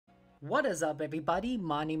What is up, everybody?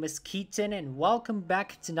 My name is Keaton, and welcome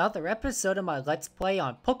back to another episode of my Let's Play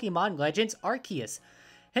on Pokemon Legends Arceus.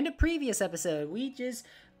 In the previous episode, we just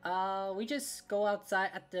go outside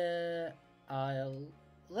at the,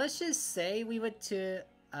 let's just say we went to,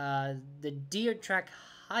 the Deer Track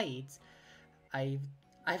Heights. I,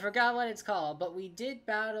 I forgot what it's called, but we did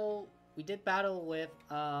battle with,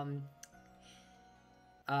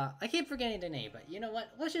 I keep forgetting the name, but you know what?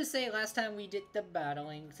 Let's just say last time we did the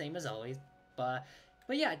battling, same as always. But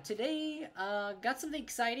yeah, today, got some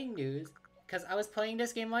exciting news, because I was playing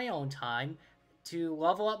this game my own time to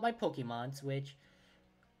level up my Pokemons, which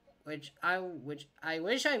I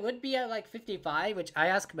wish I would be at like 55, which I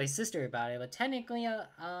asked my sister about it, but technically,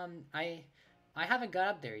 I haven't got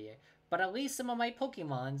up there yet. But at least some of my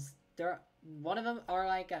Pokemons, one of them are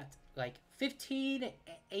like at like 15,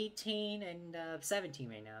 18, and 17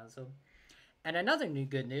 right now. So, and another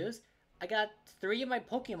good news, I got 3 of my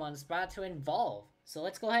Pokemon about to evolve. So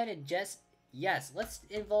let's go ahead and let's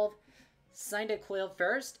evolve Cyndaquil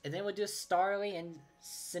first, and then we'll do Starly and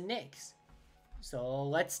Sinix. So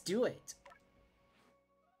let's do it.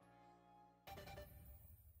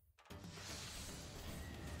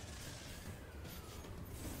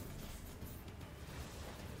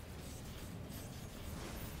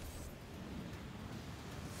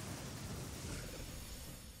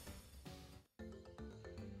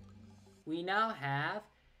 We now have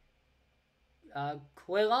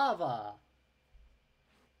Kleavor.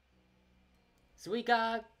 So we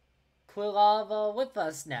got Kleavor with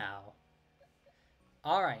us now.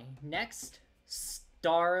 Alright, next,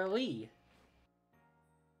 Starly.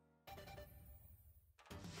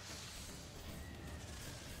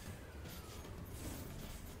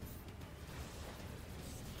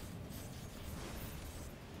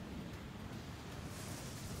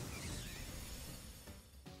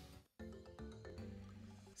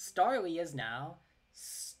 Starly is now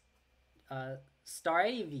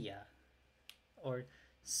Staravia or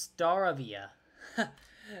Staravia.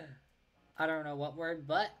 I don't know what word,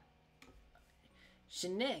 but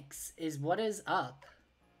Shinix is what is up.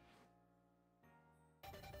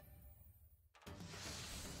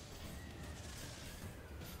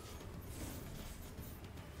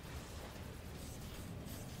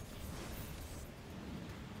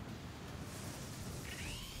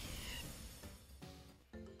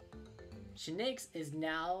 Shinix is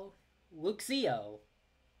now Luxio.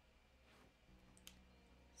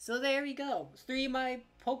 So there we go. 3 of my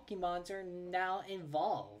Pokemons are now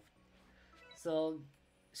involved. So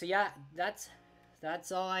yeah, that's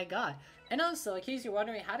all I got. And also, in case you're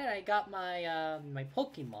wondering, how did I got my my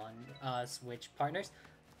Pokemon Switch partners?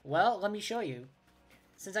 Well, let me show you.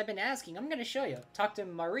 Since I've been asking, I'm gonna show you. Talk to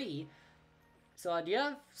Marie. So do you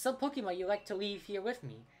have some Pokemon you like to leave here with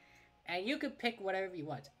me? And you could pick whatever you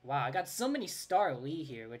want. Wow, I got so many Starly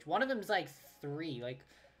here, which one of them is like 3. Like,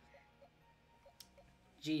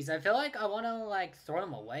 jeez, I feel like I want to like throw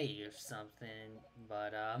them away or something.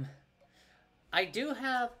 But I do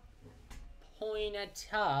have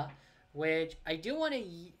Poineta, which I do want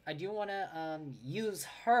to use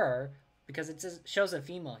her because it shows a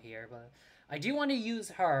female here, but I do want to use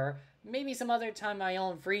her maybe some other time my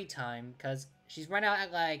own free time because she's run out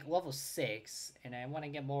at like level 6 and I want to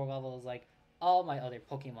get more levels like all my other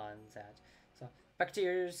Pokemon's at. So back to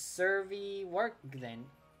your survey work then.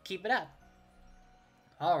 Keep it up.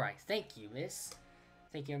 Alright, thank you, miss.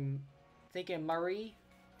 Thank you, Marie.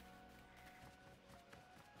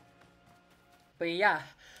 But yeah,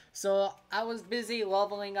 so I was busy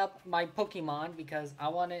leveling up my Pokemon because I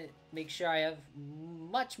want to make sure I have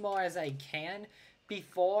much more as I can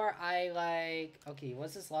before I like... Okay,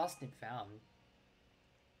 what's this lost and found?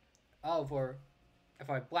 Oh, if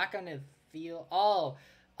I black on the field... Oh,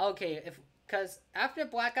 okay, because after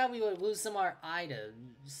blackout we would lose some of our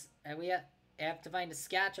items. And we have to find a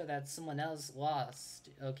Scatcher that someone else lost.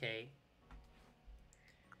 Okay.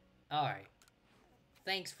 Alright.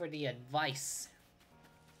 Thanks for the advice.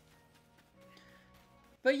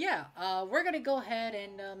 But yeah, we're gonna go ahead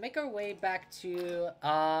and make our way back to,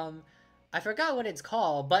 I forgot what it's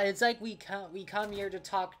called, but it's like we come here to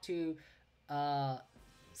talk to,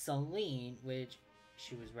 Celine, which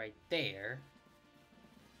she was right there.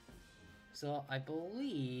 So I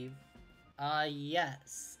believe,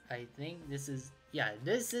 yes, I think this is, yeah,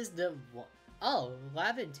 this is the one. Oh,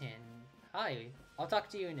 Laventon. Hi, I'll talk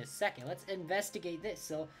to you in a second. Let's investigate this.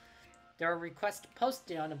 So, there are requests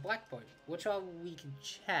posted on the blackboard. Which one we can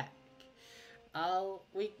check?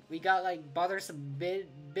 We got like Bothersome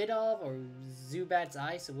Bidov or Zubat's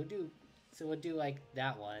Eye, so we'll do like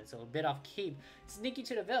that one. So a bit off keep. Sneaking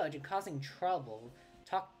to the village and causing trouble.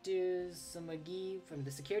 talk to Samagi from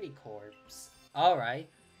the security corps. Alright.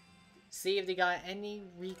 See if they got any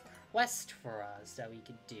request for us that we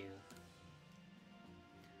could do.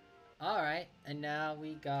 Alright, and now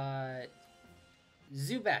we got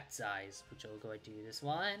Zubat's Eyes, which I'll go and do this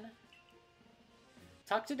one.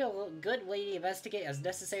 Talk to the good lady, investigate as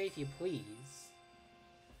necessary if you please.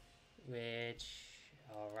 Which,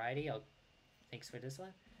 alrighty, thanks for this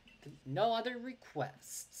one. No other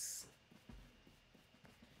requests.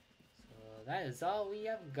 So that is all we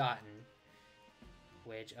have gotten.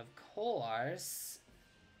 Which, of course,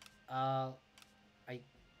 alright,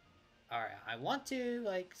 I want to,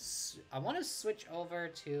 like, I want to switch over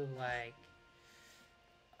to, like,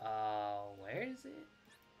 where is it?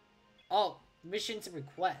 Oh, missions and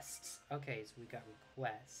requests. Okay, so we got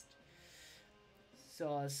request.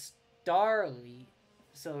 So, Starly.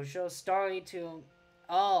 So, show Starly to,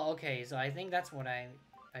 oh, okay, so I think that's what I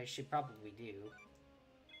should probably do.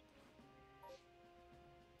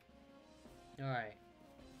 Alright.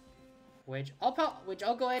 Which I'll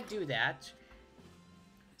go ahead and do that.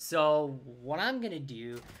 So what I'm gonna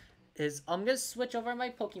do is I'm gonna switch over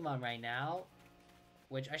my Pokemon right now,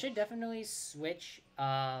 which I should definitely switch.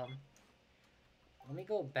 Let me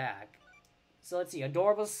go back. So let's see,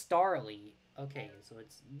 Adorable Starly. Okay, so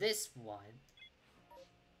it's this one.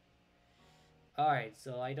 Alright,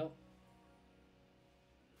 so I don't...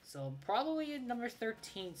 So probably in number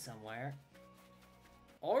 13 somewhere.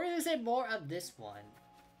 Or is it more of this one?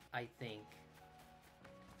 I think.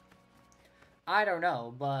 I don't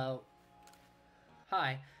know, but...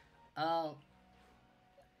 Hi. Alright,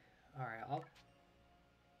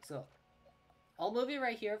 I'll move it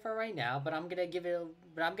right here for right now, but I'm gonna give it...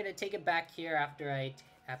 But I'm gonna take it back here after I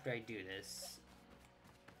do this.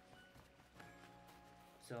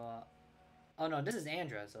 So, oh no, this is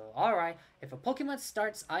Andra, so... Alright, if a Pokemon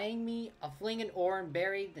starts eyeing me, I'll fling an Oran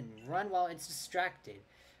Berry, then run while it's distracted.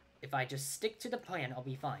 If I just stick to the plan, I'll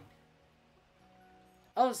be fine.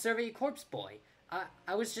 Oh, Survey Corpse Boy.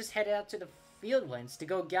 I was just headed out to the Fieldlands to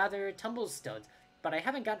go gather Tumblestones, but I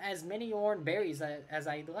haven't gotten as many Oran Berries as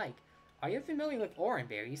I'd like. Are you familiar with Oran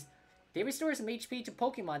Berries? They restore some HP to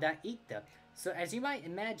Pokemon that eat them, so as you might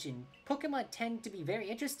imagine, Pokemon tend to be very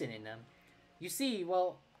interested in them. You see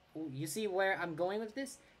where I'm going with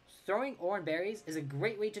this? Throwing Oran Berries is a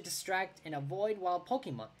great way to distract and avoid wild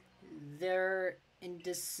Pokemon. They're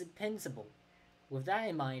indispensable. With that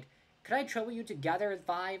in mind, could I trouble you to gather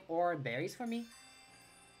 5 Oran Berries for me?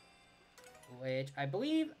 Which, I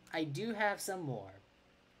believe I do have some more.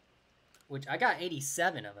 Which, I got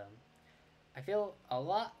 87 of them. I feel a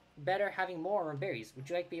lot better having more Oran Berries. Would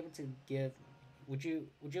you like to be able to give... Would you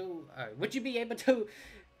be able to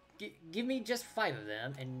give me just 5 of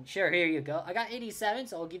them? And sure, here you go. I got 87,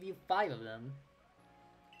 so I'll give you 5 of them.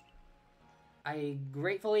 I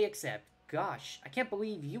gratefully accept. Gosh, I can't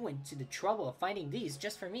believe you went to the trouble of finding these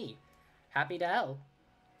just for me. Happy to help.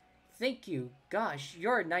 Thank you. Gosh,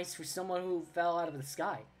 you're nice for someone who fell out of the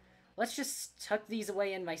sky. Let's just tuck these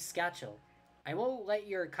away in my satchel. I won't let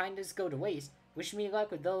your kindness go to waste. Wish me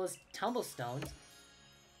luck with those tumblestones.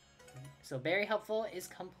 So, very helpful is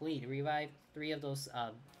complete. Revive 3 of those,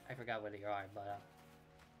 I forgot what they are, but,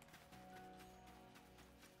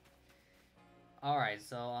 Alright,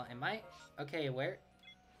 so, am I... Okay, where...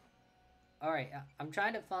 Alright, I'm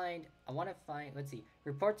trying to find... I want to find... Let's see.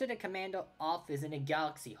 Report to the commando office in the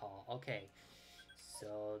Galaxy Hall. Okay.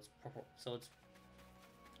 So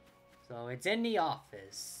it's in the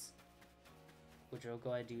office. Which will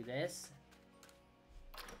go ahead and do this.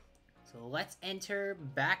 So let's enter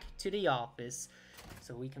back to the office.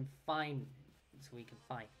 So we can find...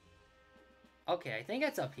 Okay, I think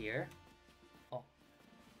it's up here. Oh.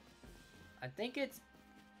 I think it's...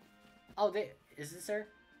 Oh, is this her?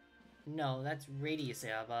 No, that's Radius,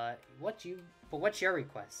 but what's your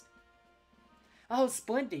request? Oh,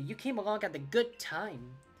 splendid! You came along at the good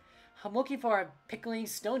time. I'm looking for a pickling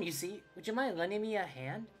stone, you see. Would you mind lending me a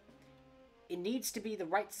hand? It needs to be the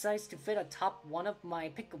right size to fit atop one of my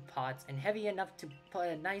pickle pots and heavy enough to put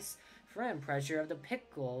a nice firm pressure of the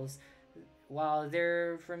pickles while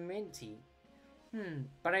they're fermenting.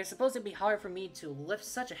 But I suppose it'd be hard for me to lift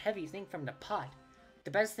such a heavy thing from the pot. The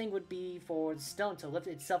best thing would be for the stone to lift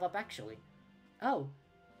itself up, actually. Oh,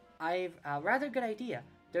 I've a rather good idea.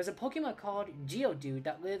 There's a Pokemon called Geodude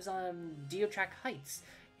that lives on Geotrack Heights.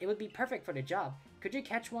 It would be perfect for the job. Could you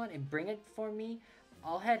catch one and bring it for me?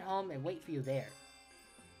 I'll head home and wait for you there.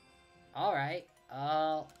 Alright,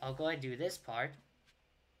 I'll go ahead and do this part.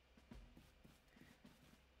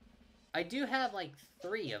 I do have like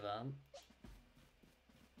 3 of them.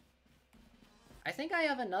 I think I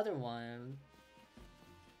have another one.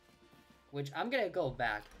 which I'm gonna go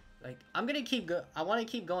back. Like, I'm gonna I want to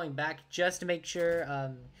keep going back just to make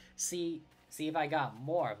sure, see if I got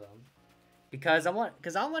more of them. Because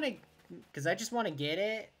I just want to get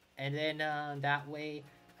it, and then, that way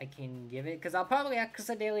I can give it. Because I'll probably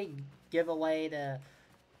accidentally give away the,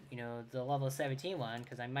 the level 17 one,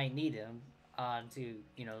 because I might need them,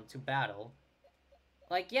 to battle.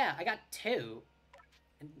 Like, yeah, I got 2,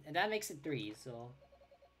 and that makes it 3, so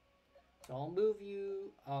I'll move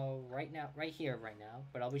you, right now, right here, right now,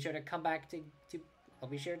 but I'll be sure to come back I'll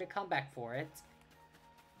be sure to come back for it.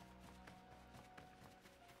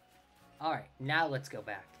 Alright, now let's go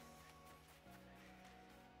back.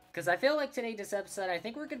 Because I feel like today, this episode, I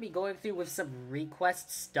think we're going to be going through with some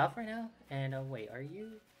request stuff right now. And, wait, are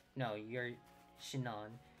you? No, you're Shinon.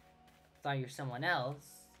 Thought you're someone else.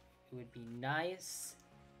 It would be nice.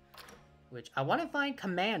 Which, I want to find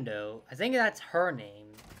Kamado. I think that's her name.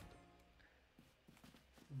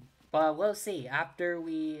 But we'll see after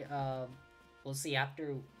we, we'll see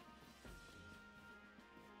after...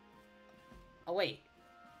 Oh, wait.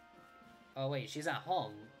 Oh, wait, she's at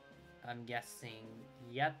home. I'm guessing.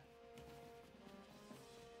 Yep.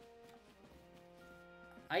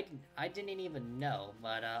 I didn't even know,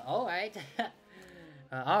 but, alright.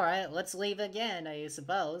 Alright, let's leave again, I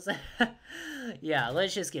suppose. Yeah,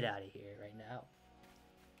 let's just get out of here right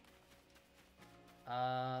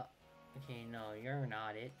now. Okay, no, you're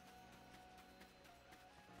not it.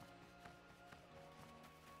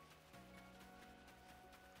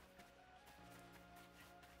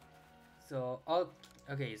 So,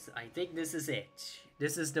 okay, so I think this is it.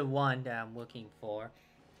 This is the one that I'm looking for,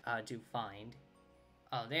 to find.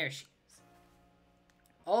 Oh, there she is.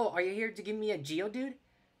 Oh, are you here to give me a Geodude?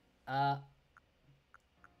 The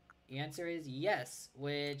answer is yes,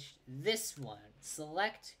 which, this one.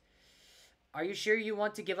 Select. Are you sure you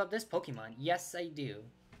want to give up this Pokemon? Yes, I do.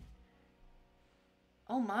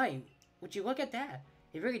 Oh my, would you look at that?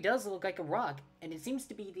 It really does look like a rock, and it seems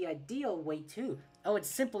to be the ideal weight too. Oh, it's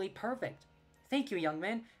simply perfect. Thank you, young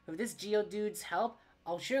man. With this Geodude's help,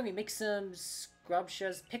 I'll surely make some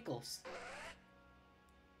scrumptious pickles.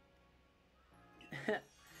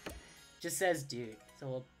 Just says dude.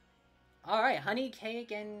 So, alright, honey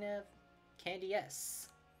cake and candy, yes.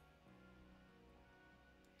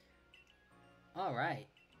 Alright.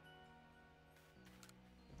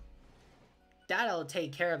 That'll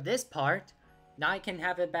take care of this part. Now I can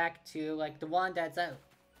have it back to, like, the one that's at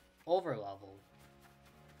over level.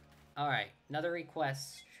 Alright, another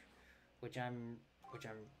request, which I'm...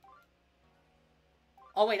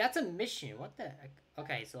 Oh wait, that's a mission, what the heck?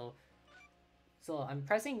 Okay, so I'm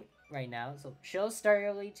pressing right now, so show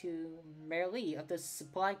Starly to Merlee of the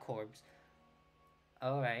Supply Corps.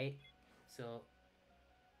 Alright, so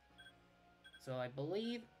I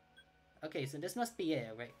believe... Okay, so this must be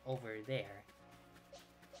it, right over there.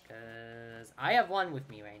 Because I have one with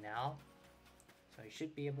me right now. So I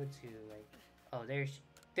should be able to, like... Oh,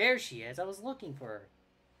 there she is. I was looking for her.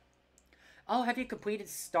 Oh, have you completed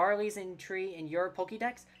Starly's entry in your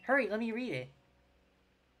Pokédex? Hurry, let me read it.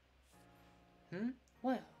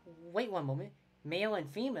 What? Wait one moment. Male and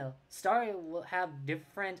female. Starly will have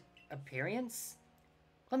different appearance?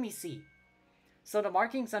 Let me see. So the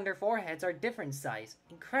markings on their foreheads are different size.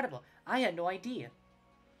 Incredible. I had no idea.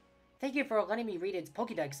 Thank you for letting me read its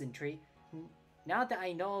Pokédex entry. Now that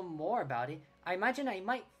I know more about it, I imagine I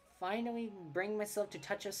might finally bring myself to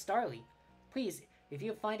touch a Starly. Please, if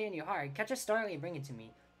you find it in your heart, catch a Starly and bring it to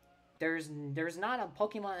me. There's not a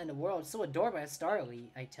Pokemon in the world so adorable as Starly,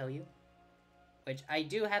 I tell you. Which, I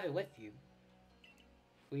do have it with you.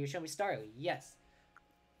 Will you show me Starly? Yes.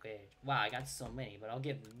 Which, wow, I got so many, but I'll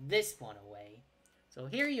give this one away. So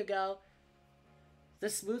here you go. The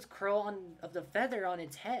smooth curl of the feather on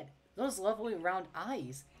its head. Those lovely round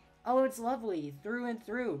eyes. Oh, it's lovely, through and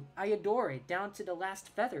through. I adore it, down to the last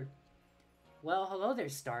feather. Well, hello there,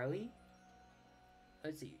 Starly.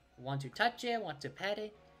 Let's see. Want to touch it? Want to pet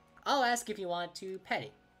it? I'll ask if you want to pet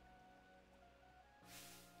it.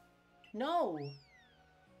 No!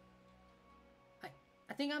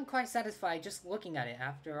 I think I'm quite satisfied just looking at it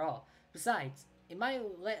after all. Besides, it might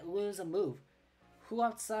let loose a move. Who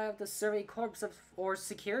outside of the Survey Corps or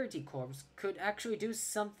Security Corps could actually do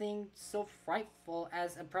something so frightful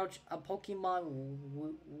as approach a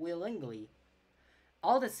Pokemon willingly?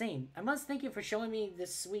 All the same, I must thank you for showing me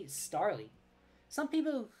this sweet Starly. Some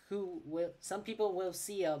people will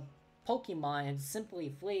see a Pokemon and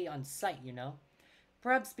simply flee on sight, you know.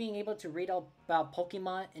 Perhaps being able to read about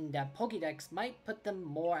Pokemon in that Pokédex might put them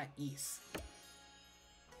more at ease.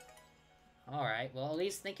 Alright, well at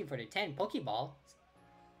least thank you for the 10 Pokeballs.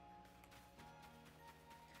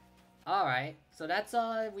 Alright, so that's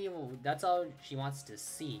all she wants to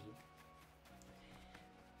see.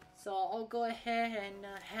 So I'll go ahead and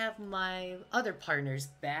have my other partners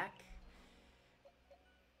back.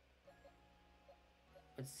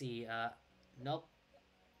 Let's see, nope.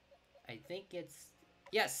 I think it's,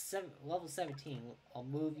 yes, level 17. I'll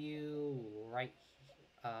move you right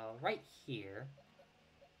here.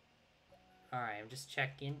 Alright, I'm just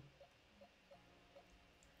checking.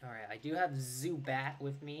 Alright, I do have Zubat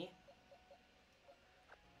with me.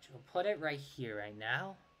 We'll put it right here right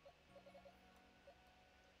now.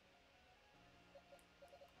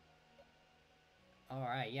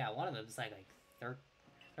 Alright, yeah, one of them's like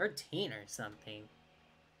 13 or something.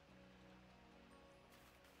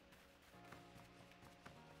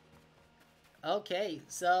 Okay,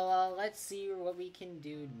 so let's see what we can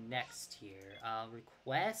do next here.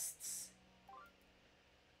 Requests.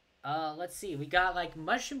 Let's see. We got like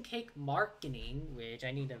mushroom cake marketing, which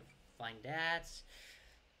I need to find that.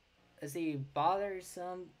 Let's see.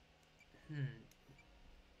 Bothersome.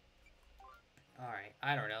 Alright,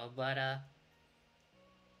 I don't know, but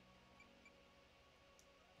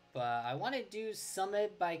I want to do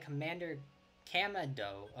Summit by Commander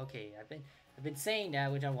Kamado. Okay, I've been saying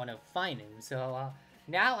that, which I want to find him. So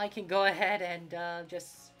now I can go ahead and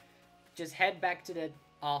just head back to the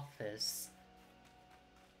office.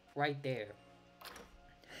 Right there.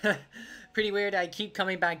 Pretty weird. I keep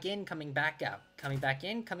coming back in, coming back out, coming back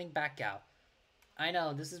in, coming back out. I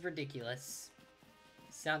know, this is ridiculous.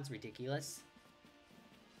 Sounds ridiculous.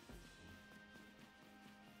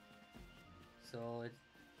 So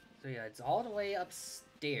yeah, it's all the way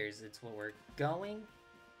upstairs. It's where we're going.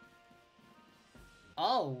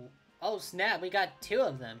 Oh snap! We got 2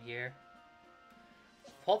 of them here.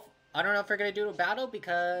 I don't know if we're gonna do a battle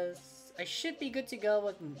because I should be good to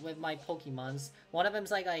go with my Pokemons. One of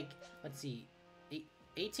them's like let's see,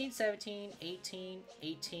 18, 17, 18,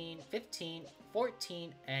 18, 15,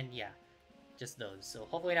 14, and yeah, just those. So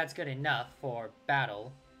hopefully that's good enough for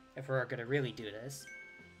battle if we're gonna really do this.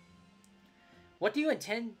 What do you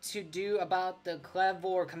intend to do about the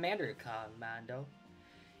Kleavor Commander, Kamado?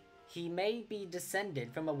 He may be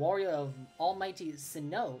descended from a warrior of Almighty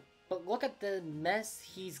Sinnoh, but look at the mess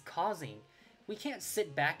he's causing. We can't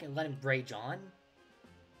sit back and let him rage on.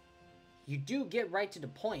 You do get right to the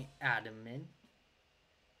point, Adaman.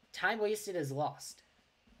 Time wasted is lost.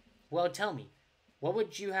 Well, tell me, what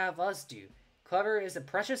would you have us do? Kleavor is a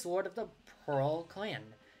precious lord of the Pearl clan.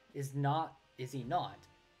 Is he not?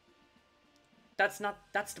 That's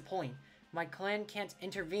the point. My clan can't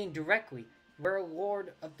intervene directly. We're a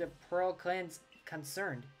lord of the Pearl clan's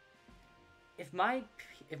concerned. If my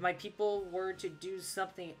people were to do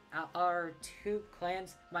something, our 2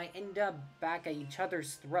 clans might end up back at each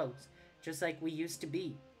other's throats, just like we used to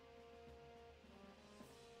be.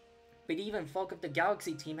 But even folk of the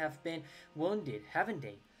Galaxy team have been wounded, haven't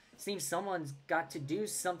they? Seems someone's got to do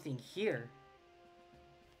something here.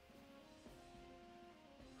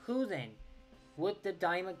 Who then? Would the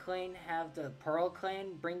Diamond Clan have the Pearl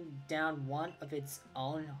Clan bring down one of its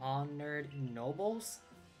own honored nobles?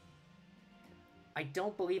 I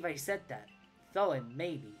don't believe I said that, though it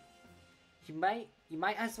may be. You might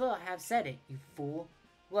as well have said it, you fool.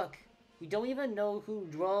 Look, we don't even know who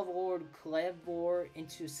drove Lord Kleavor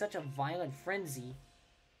into such a violent frenzy.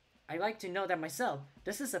 I like to know that myself.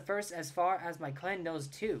 This is the first as far as my clan knows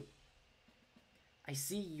too. I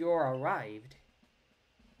see you're arrived.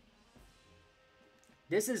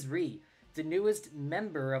 This is Ree, the newest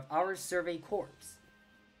member of our survey corps.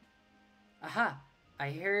 Aha!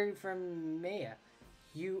 I heard from Maya.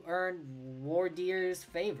 You earned Wyrdeer's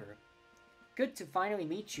favor. Good to finally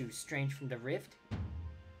meet you, strange from the rift.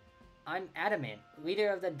 I'm Adaman, leader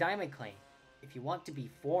of the Diamond Clan, if you want to be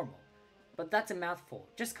formal. But that's a mouthful.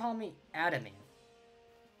 Just call me Adaman.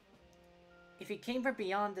 If you came from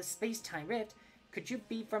beyond the space-time rift, could you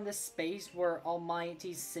be from the space where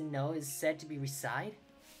Almighty Sinnoh is said to be reside?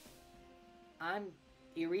 I'm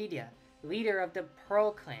Irida, leader of the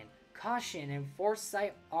Pearl Clan. Caution and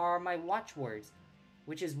foresight are my watchwords,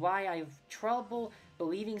 which is why I have trouble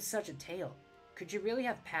believing such a tale. Could you really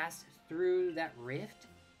have passed through that rift?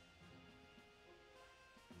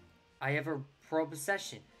 I have a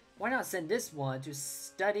proposition. Why not send this one to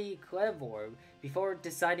study Kleavor before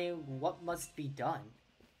deciding what must be done?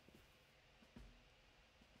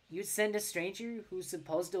 You send a stranger who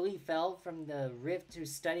supposedly fell from the rift to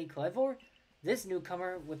study Kleavor? This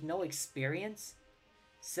newcomer with no experience?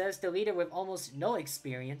 Says the leader with almost no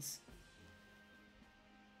experience.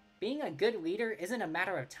 Being a good leader isn't a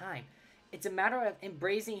matter of time. It's a matter of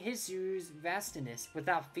embracing history's vastness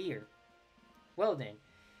without fear. Well then,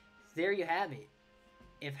 there you have it.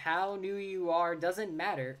 If how new you are doesn't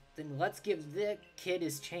matter, then let's give the kid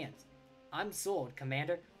his chance. I'm sold,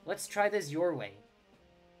 Commander. Let's try this your way.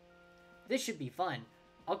 This should be fun.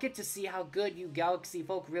 I'll get to see how good you galaxy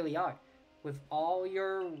folk really are. With all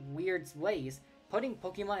your weird ways, putting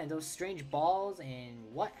Pokemon in those strange balls and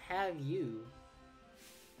what have you.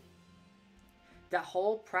 That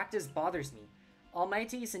whole practice bothers me.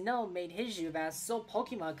 Almighty Sinnoh made his Juvas so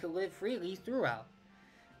Pokemon could live freely throughout.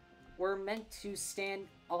 We're meant to stand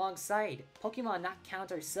alongside Pokemon, not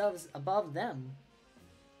count ourselves above them.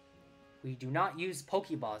 We do not use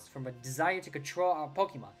Pokeballs from a desire to control our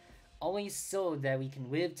Pokemon, only so that we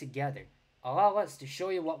can live together. Allow us to show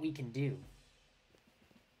you what we can do.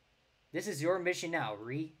 This is your mission now,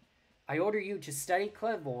 Ri. I order you to study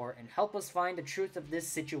Kleavor and help us find the truth of this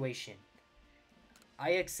situation.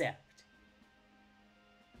 I accept.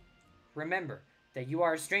 Remember that you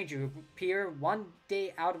are a stranger who appeared one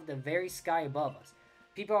day out of the very sky above us.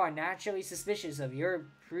 People are naturally suspicious of your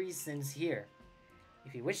presence here.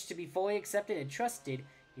 If you wish to be fully accepted and trusted,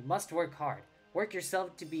 you must work hard. Work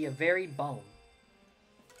yourself to be a very bone.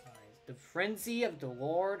 The Frenzy of the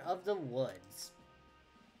Lord of the Woods.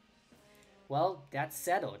 Well, that's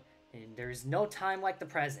settled, and there's no time like the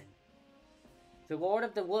present. The Lord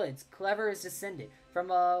of the Woods, Kleavor, is descended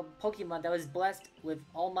from a Pokemon that was blessed with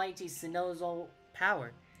Almighty Sinnoh's own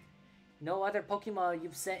power. No other Pokemon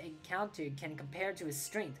you've encountered can compare to his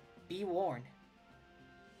strength. Be warned.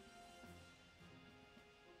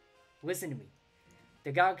 Listen to me.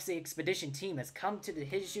 The Galaxy Expedition team has come to the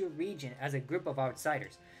Hishu region as a group of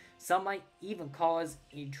outsiders. Some might even call us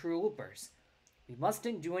interlopers. We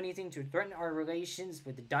mustn't do anything to threaten our relations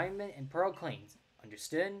with the Diamond and Pearl claims.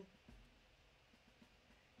 Understood?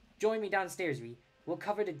 Join me downstairs, Ree. We'll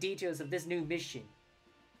cover the details of this new mission.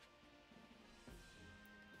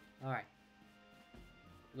 Alright.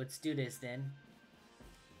 Let's do this then.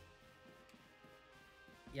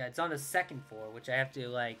 Yeah, it's on the second floor, which I have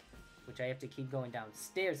to keep going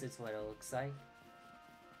downstairs, is what it looks like.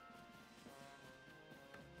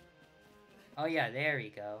 Oh yeah, there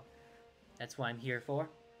you go. That's what I'm here for.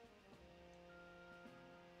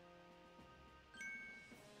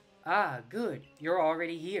 Ah, good. You're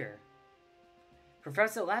already here.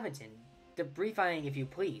 Professor Laventon, the briefing if you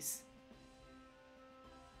please.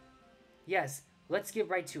 Yes, let's get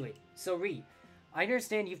right to it. So, Ree, I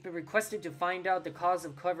understand you've been requested to find out the cause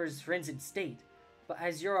of Kleavor's frenzied state. But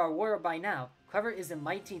as you're aware by now, Kleavor is a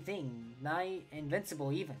mighty thing, nigh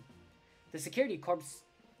invincible even. The security corps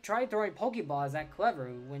tried throwing Pokeballs at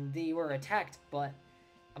Kleavor when they were attacked, but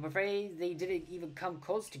I'm afraid they didn't even come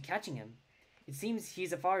close to catching him. It seems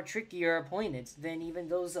he's a far trickier opponent than even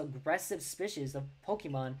those aggressive species of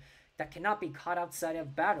Pokemon that cannot be caught outside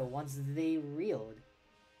of battle once they reeled.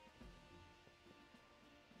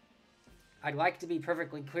 I'd like to be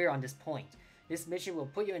perfectly clear on this point. This mission will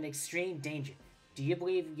put you in extreme danger. Do you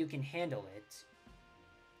believe you can handle it?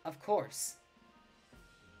 Of course.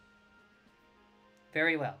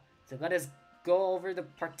 Very well, so let us go over the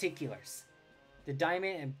particulars. The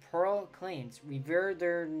Diamond and Pearl clans revere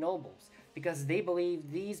their nobles because they believe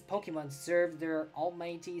these Pokemon serve their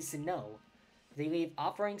almighty Sinnoh. They leave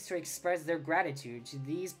offerings to express their gratitude to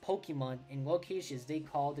these Pokemon in locations they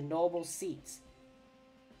call the noble seats.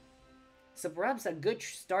 So perhaps a good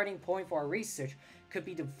starting point for our research could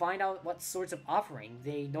be to find out what sorts of offering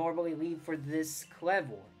they normally leave for this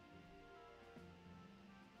Kleavor.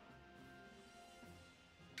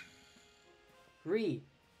 Ree,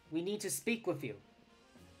 we need to speak with you.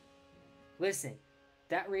 Listen,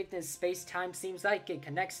 that rift in space-time seems like it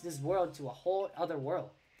connects this world to a whole other world.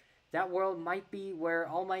 That world might be where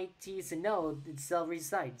Almighty Sinnoh itself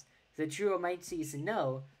resides. The true Almighty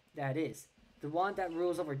Sinnoh, that is. The one that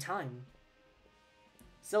rules over time.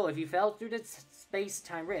 So if you fell through the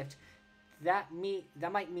space-time rift, that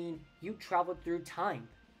might mean you traveled through time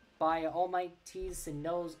by Almighty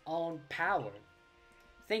Sinnoh's own power.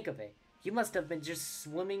 Think of it. You must have been just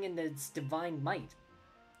swimming in its divine might.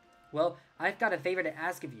 Well, I've got a favor to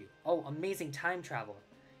ask of you. Oh, amazing time traveler.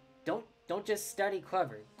 Don't just study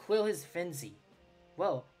Kleavor. Quill his frenzy.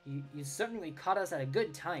 Well, you certainly caught us at a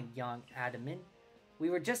good time, young Adaman.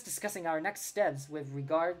 We were just discussing our next steps with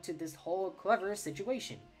regard to this whole Kleavor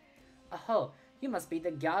situation. Oh, you must be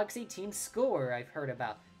the Galaxy Team Scholar I've heard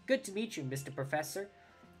about. Good to meet you, Mr. Professor.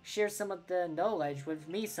 Share some of the knowledge with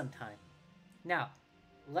me sometime. Now,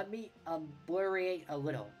 let me blurriate a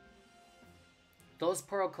little. Those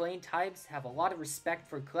Pearl Clan types have a lot of respect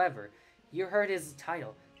for Kleavor. You heard his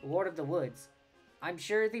title, Lord of the Woods. I'm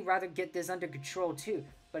sure they'd rather get this under control too,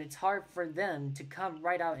 but it's hard for them to come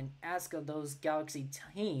right out and ask of those Galaxy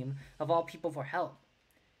team of all people for help.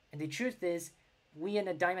 And the truth is, we in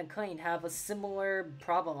the Diamond Clan have a similar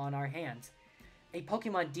problem on our hands. A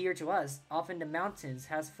Pokemon dear to us, off in the mountains,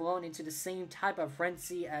 has flown into the same type of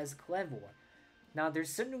frenzy as Kleavor. Now, there's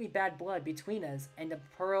certainly bad blood between us and the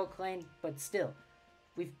Pearl Clan, but still,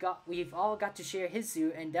 we've all got to share his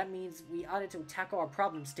zoo, and that means we ought to tackle our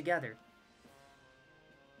problems together.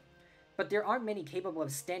 But there aren't many capable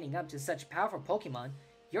of standing up to such powerful Pokemon.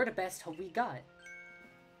 You're the best hope we got.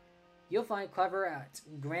 You'll find Kleavor at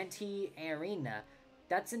Grantee Arena.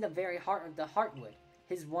 That's in the very heart of the Heartwood.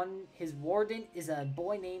 His warden is a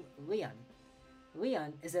boy named Lian.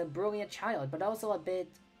 Lian is a brilliant child, but also a bit,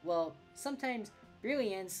 well, sometimes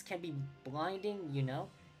brilliance can be blinding, you know?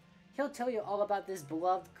 He'll tell you all about this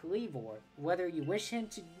beloved Kleavor, whether you wish him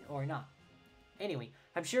to or not. Anyway,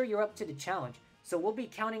 I'm sure you're up to the challenge, so we'll be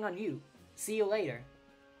counting on you. See you later.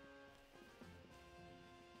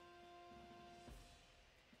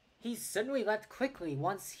 He certainly left quickly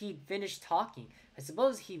once he'd finished talking. I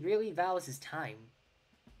suppose he really values his time.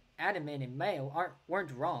 Adaman and Mayo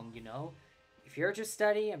weren't wrong, you know. If you're to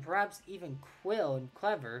study and perhaps even Quill and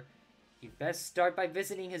Kleavor, you'd best start by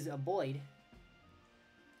visiting his abode.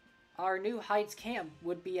 Our new Heights camp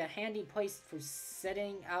would be a handy place for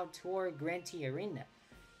setting out toward Grantee Arena.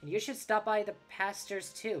 And you should stop by the pastures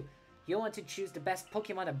too. You'll want to choose the best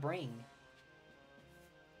Pokemon to bring.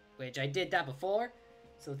 Which I did that before,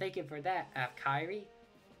 so thank you for that, Kyrie.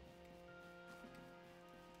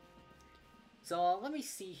 So let me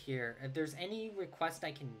see here if there's any request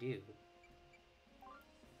I can do.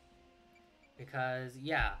 Because,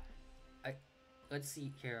 yeah. Let's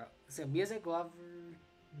see here. So music lover...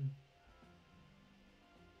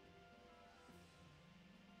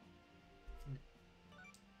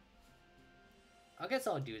 I guess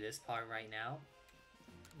I'll do this part right now.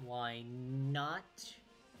 Why not?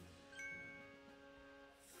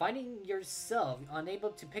 Finding yourself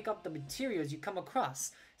unable to pick up the materials you come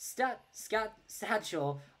across.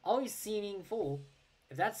 Satchel, always seeming full.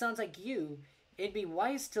 If that sounds like you, it'd be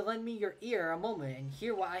wise to lend me your ear a moment and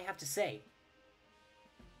hear what I have to say.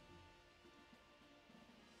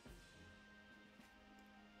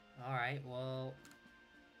 Alright, well...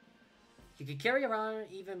 You could carry around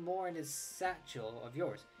even more in this satchel of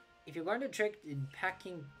yours. If you learn the trick in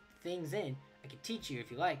packing things in, I can teach you if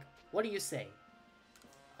you like. What do you say?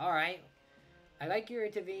 Alright. I like your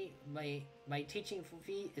activity. My teaching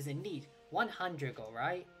fee is indeed 100 gold,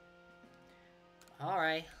 right?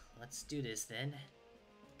 Alright, let's do this then.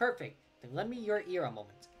 Perfect. Then lend me your ear a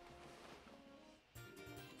moment.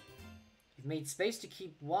 You've made space to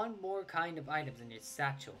keep one more kind of items in your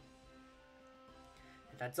satchel.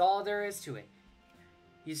 And that's all there is to it.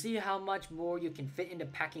 You see how much more you can fit into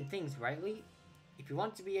packing things, rightly? If you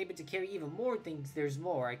want to be able to carry even more things, there's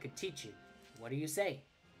more I could teach you. What do you say?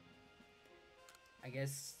 I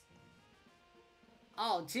guess...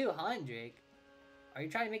 Oh, 200? Are you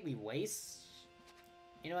trying to make me waste?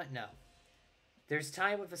 You know what? No. There's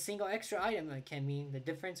time with a single extra item that can mean the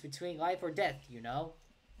difference between life or death, you know?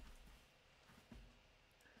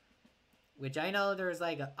 Which I know there's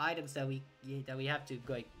like items that we have to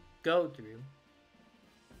like go through.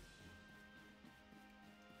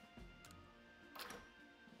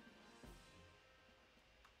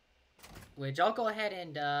 Which I'll go ahead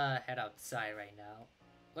and head outside right now.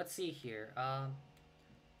 Let's see here.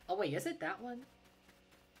 Oh wait, is it that one?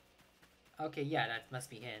 Okay, yeah, that must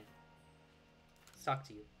be him. Let's talk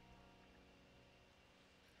to you.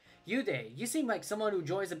 You there, you seem like someone who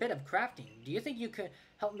enjoys a bit of crafting. Do you think you could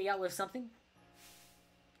help me out with something?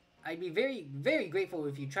 I'd be very, very grateful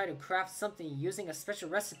if you try to craft something using a special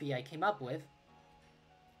recipe I came up with.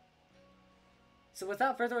 So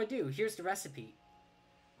without further ado, here's the recipe.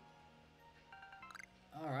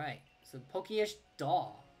 Alright, so Pokeish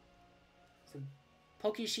doll. So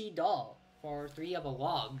Pokeshi doll for 3 of the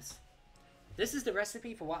logs. This is the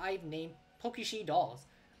recipe for what I've named Pokeshi dolls.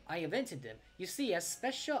 I invented them. You see, as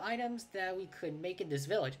special items that we could make in this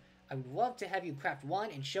village, I would love to have you craft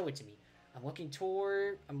one and show it to me. I'm looking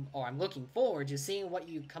forward to seeing what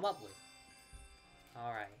you come up with.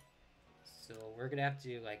 Alright. So we're gonna have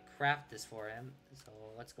to like craft this for him. So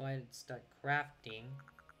let's go ahead and start crafting.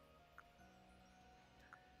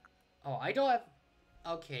 Oh, I don't have...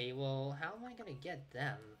 Okay, well, how am I gonna get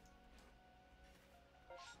them?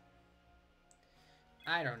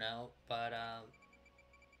 I don't know, but,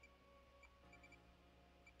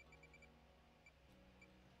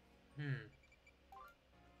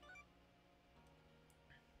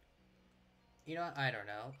 You know what? I don't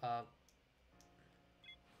know.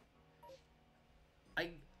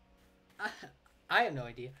 I have no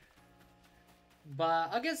idea. But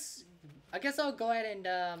I guess I'll go ahead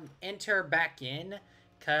and enter back in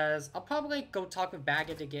Because I'll probably go talk with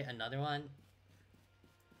Baggett to get another one.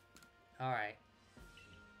 Alright.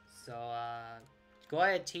 So, go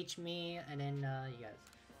ahead, teach me, and then, you guys.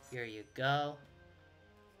 Here you go.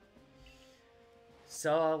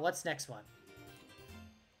 So, what's next one?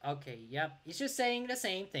 Okay, yep. He's just saying the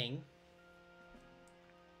same thing.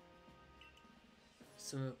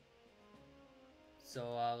 So,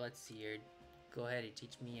 let's see here. Go ahead and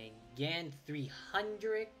teach me again.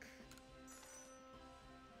 300.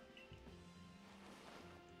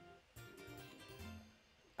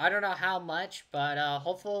 I don't know how much, but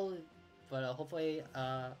hopefully,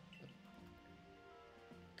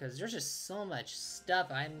 because there's just so much stuff.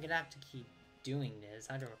 I'm gonna have to keep doing this.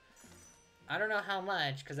 I don't know how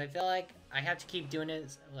much, because I feel like I have to keep doing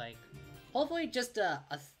it. Like, hopefully just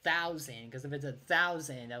 1,000. Because if it's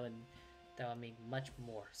 1,000, that would make much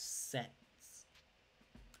more sense.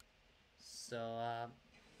 So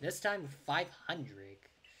this time 500.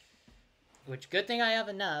 Which, good thing I have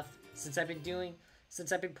enough since I've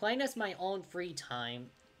been playing this my own free time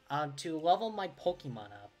to level my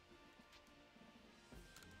Pokemon up.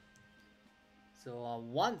 So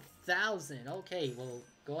 1,000. Okay, well,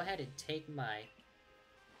 go ahead and take my.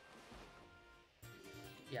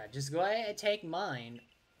 Yeah, just go ahead and take mine.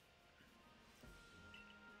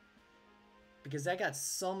 Because I got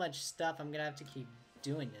so much stuff, I'm gonna have to keep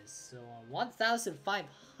doing this. So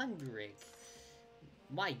 1,500.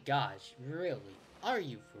 My gosh, really? Are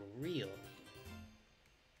you for real?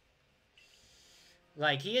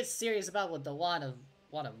 Like, he is serious about with a lot of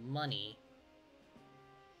money.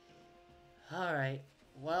 Alright,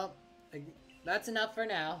 well, that's enough for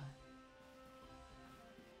now.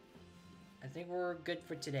 I think we're good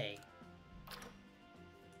for today.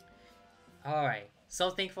 Alright, so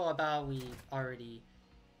thankful about we already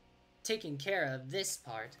taken care of this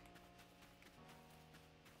part.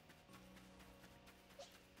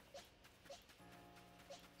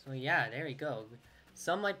 So yeah, there we go.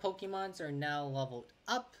 Some of my Pokemons are now leveled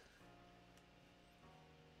up.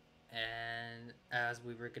 And as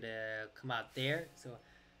we were gonna come out there, so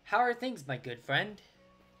how are things, my good friend?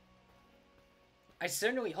 I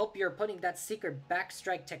certainly hope you're putting that secret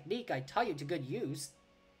backstrike technique I taught you to good use.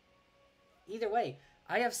 Either way,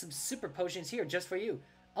 I have some super potions here just for you.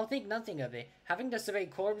 I'll think nothing of it. Having the survey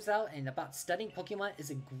corps out and about studying Pokemon is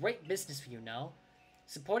a great business for you now.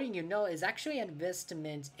 Supporting you know is actually an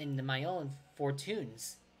investment in my own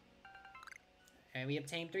fortunes. And we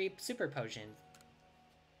obtained 3 super potions.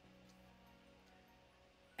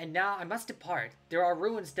 And now I must depart. There are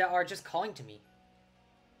ruins that are just calling to me.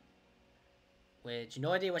 Which,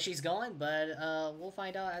 no idea where she's going, but we'll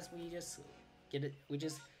find out as we just get it. We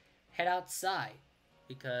just head outside.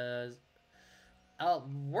 Because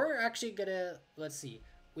we're actually gonna, let's see.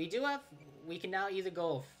 We can now either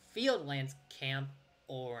go Fieldlands Camp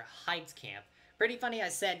or Heights Camp. Pretty funny I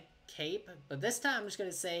said Cape, but this time I'm just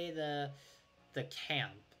gonna say the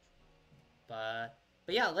camp. But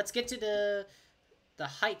yeah, let's get to the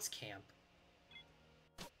Heights Camp.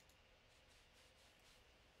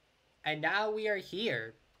 And now we are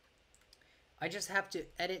here. I just have to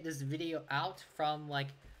edit this video out from like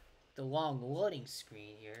the long loading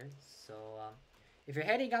screen here. So if you're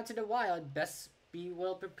heading out to the wild, best be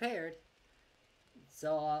well prepared.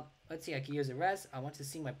 So let's see, I can use a rest. I want to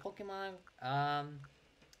see my Pokemon.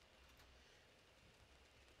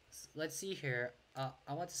 Let's see here. I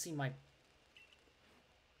want to see my,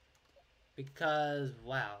 because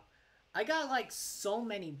wow, I got like so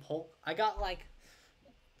many I got like,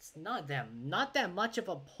 it's not that much of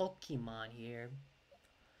a Pokemon here,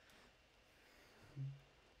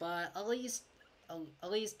 but at least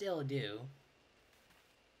it'll do.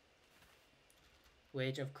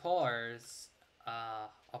 Which of course,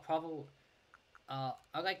 I'll probably, I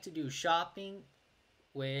like to do shopping,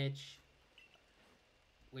 which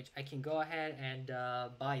I can go ahead and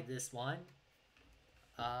buy this one.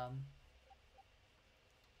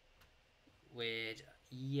 Which,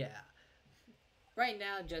 yeah. Right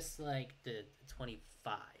now, just like the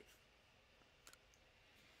 25.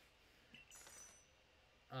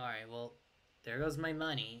 Alright, well, there goes my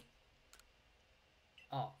money.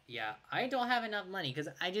 Oh, yeah, I don't have enough money because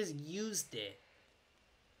I just used it.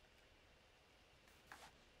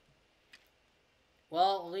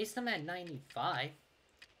 Well, at least I'm at 95.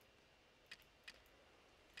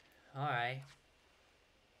 Alright.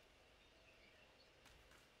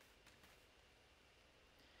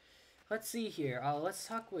 Let's see here. Let's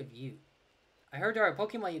talk with you. I heard there are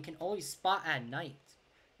Pokemon you can always spot at night.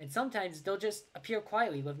 And sometimes they'll just appear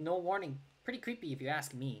quietly with no warning. Pretty creepy if you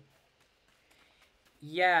ask me.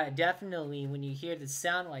 Yeah, definitely. When you hear the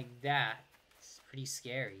sound like that, it's pretty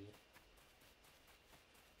scary.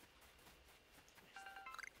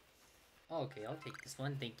 Okay, I'll take this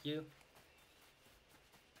one, thank you.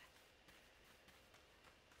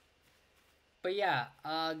 But yeah,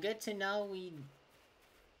 good to know we...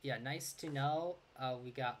 Yeah, nice to know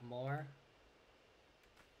we got more.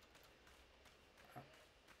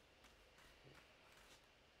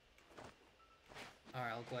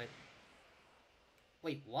 Alright, I'll go ahead.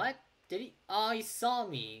 Wait, what? Did he? Oh, he saw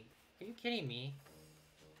me. Are you kidding me?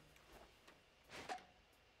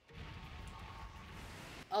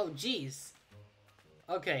 Oh, jeez.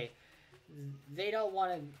 Okay. They don't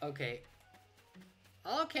want to... Okay.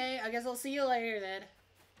 Okay, I guess I'll see you later then.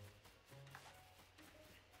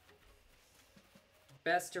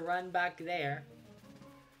 Best to run back there.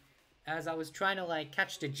 As I was trying to, like,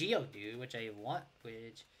 catch the Geodude, which I want,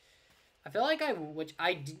 which... I feel like which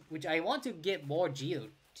I want to get more Geodude,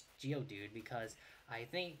 because I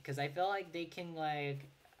feel like they can, like,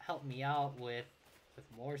 help me out with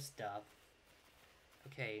more stuff.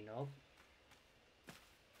 Okay, nope.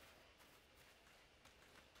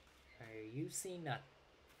 Are you seeing nothing?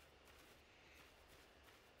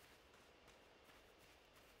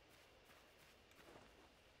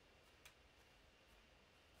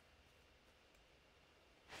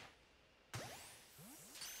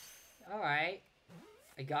 Alright.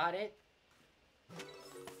 I got it.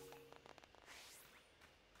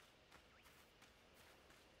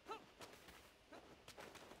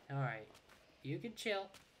 Alright. You can chill.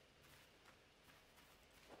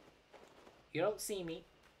 You don't see me.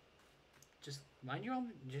 Just mind your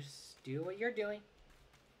own... Just do what you're doing.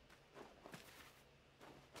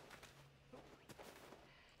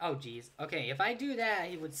 Oh, jeez. Okay, if I do that,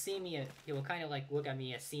 he would see me... He will kind of, like, look at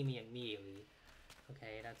me and see me immediately.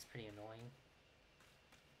 Okay, that's pretty annoying.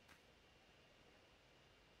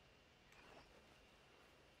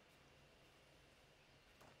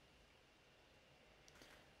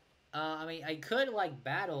 I mean, I could, like,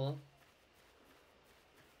 battle.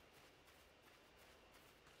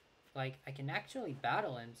 Like, I can actually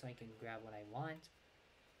battle him so I can grab what I want.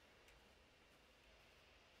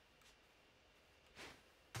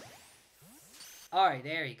 Alright,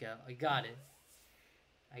 there you go. I got it.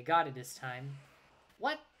 I got it this time.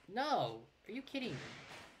 What? No! Are you kidding me?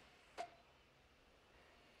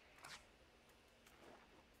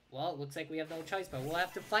 Well, it looks like we have no choice, but we'll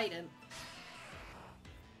have to fight him.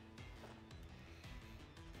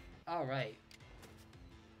 Alright.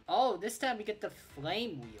 Oh, this time we get the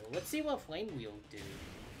Flame Wheel. Let's see what Flame Wheel do.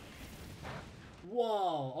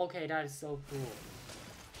 Whoa! Okay, that is so cool.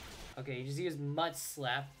 Okay, you just use Mud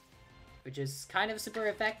Slap, which is kind of super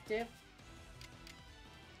effective.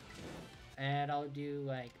 And I'll do,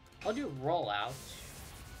 like... I'll do Rollout.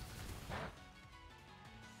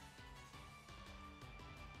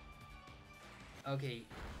 Okay,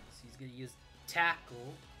 so he's gonna use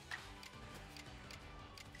Tackle.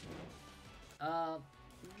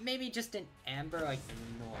 Maybe just an Amber, like the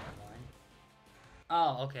normal one.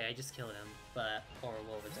 Oh, okay, I just killed him, but... Or,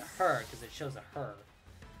 well, it's a her, because it shows a her.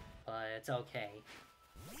 But it's okay.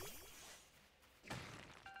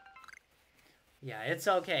 Yeah, it's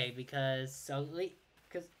okay, because... at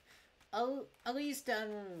least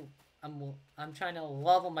I'm trying to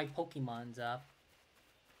level my Pokemons up.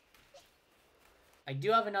 I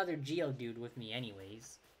do have another Geodude with me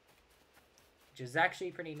anyways. Which is actually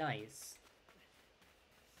pretty nice.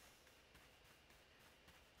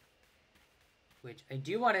 Which I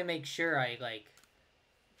do want to make sure I, like,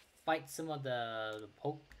 fight some of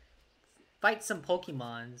fight some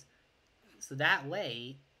Pokemons. So that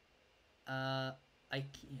way, I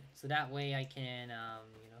can,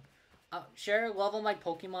 you know, sure, level my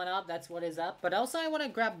Pokemon up, that's what is up, but also I want to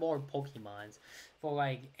grab more Pokemons for,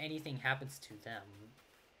 like, anything happens to them.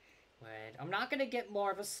 But I'm not gonna get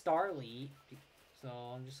more of a Starly, so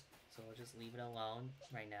I'll just leave it alone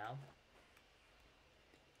right now.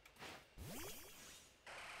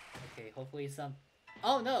 Okay, hopefully some...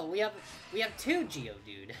 Oh no, we have two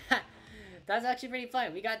Geodude. That's actually pretty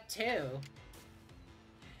fun. We got two.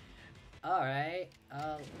 Alright,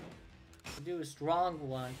 we'll do a strong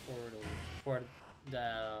one for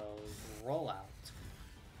the rollout.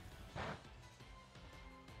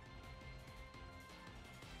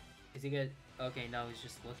 Is he good? Okay, no, he's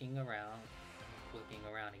just looking around. Looking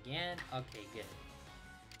around again. Okay, good.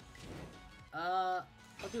 I'll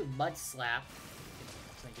do Mud Slap.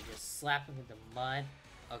 So I can just slap him with the mud.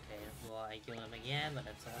 Okay, well, I kill him again, but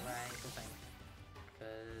that's alright.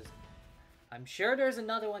 Because I'm sure there's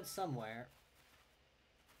another one somewhere.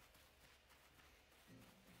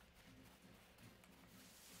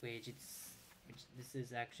 Which this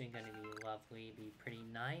is actually going to be lovely, be pretty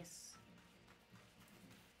nice.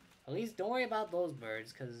 At least don't worry about those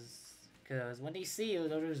birds, because Because when they see you,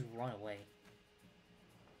 they'll just run away.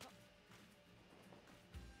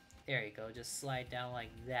 There you go, just slide down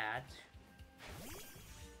like that.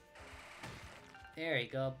 There you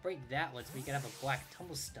go, break that one so we can have a black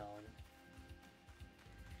tumblestone.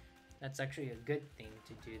 That's actually a good thing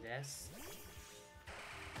to do this.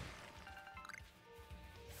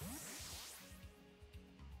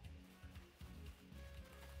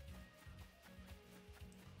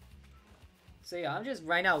 So yeah, I'm just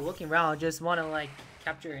right now looking around, just want to like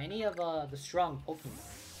capture any of the strong Pokemon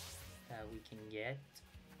that we can get.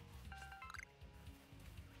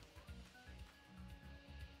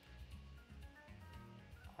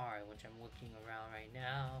 Alright, which I'm looking around right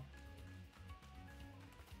now.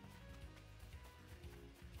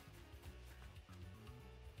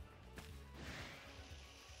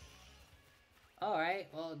 Alright,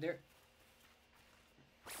 well, there...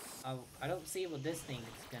 I don't see what this thing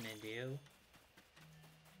is gonna do.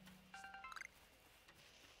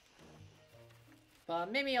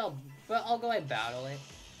 But maybe I'll go ahead and battle it.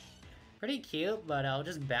 Pretty cute, but I'll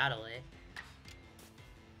just battle it.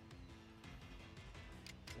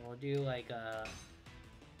 So we'll do like a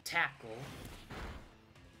tackle.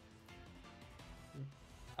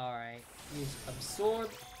 Alright, use absorb.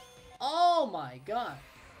 Oh my god!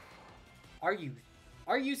 Are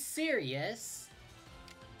you serious?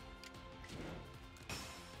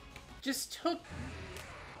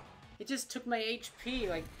 It just took my HP,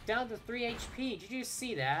 like, down to 3 HP. Did you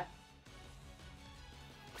see that?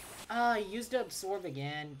 Ah, I used to absorb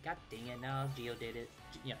again. God dang it, now Geodude it.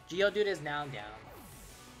 Yeah, Geodude is now down.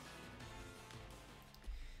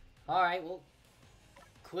 Alright, well,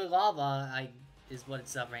 Kleavor is what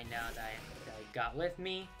it's up right now that I got with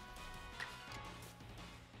me.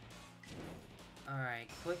 Alright,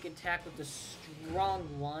 quick attack with the strong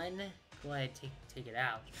one. Go ahead, take it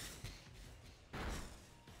out.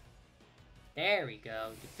 There we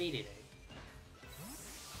go, defeated it.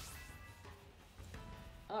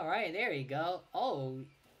 Alright, there you go. Oh,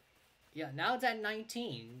 yeah, now it's at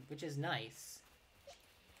 19, which is nice.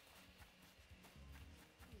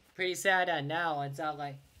 Pretty sad that now it's out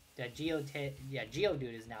like that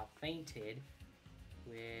Geodude is now fainted,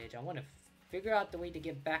 which I want to figure out the way to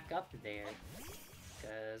get back up there.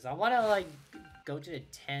 Because I want to, like, go to the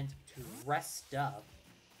tent to rest up.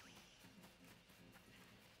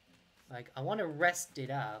 Like, I want to rest it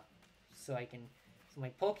up so so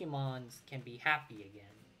my Pokemons can be happy again.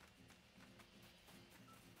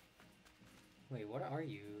 Wait, what are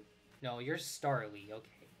you? No, you're Starly,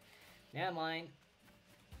 okay. Never mind.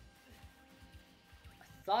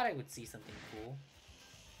 I thought I would see something cool.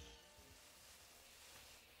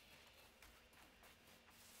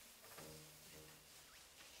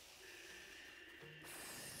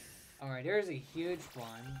 Alright, there's a huge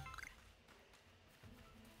one.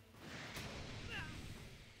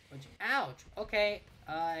 Which, ouch! Okay,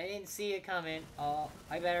 I didn't see it coming. Oh,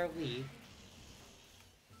 I better leave.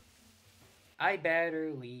 I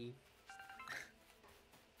better leave.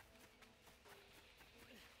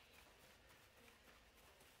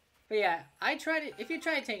 But yeah, if you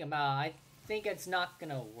try to take him out, I think it's not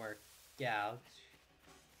gonna work out.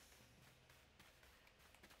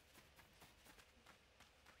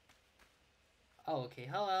 Oh, okay,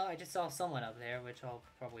 hello, I just saw someone up there, which I'll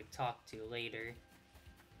probably talk to later.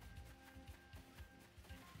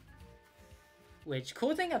 Which,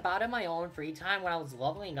 cool thing about in my own free time when I was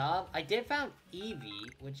leveling up, I did found Eevee,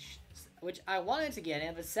 which I wanted to get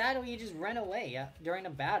in, but sadly he just ran away during a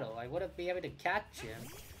battle. I would have been able to catch him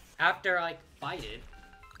after I fight it,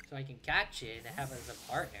 so I can catch it and have it as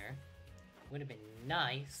a partner. Would have been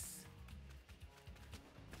nice.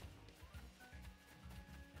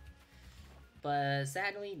 But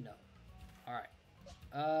sadly, no. Alright.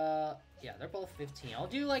 Yeah, they're both 15. I'll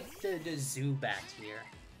do like the Zubat here.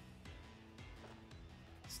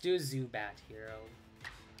 Let's do a Zubat hero.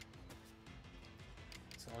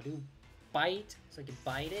 So I'll do bite, so I can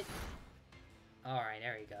bite it. Alright,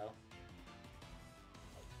 there we go.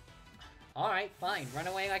 Alright, fine. Run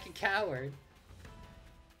away like a coward.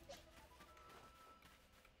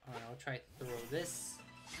 Alright, I'll try to throw this.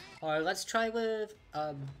 Alright, let's try with,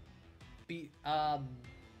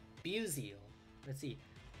 Buizel. Let's see.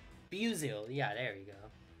 Buizel. Yeah, there you go.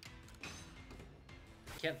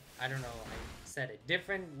 I don't know, I said a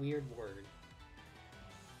different weird word.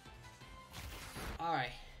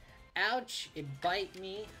 Alright. Ouch, it bite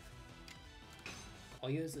me.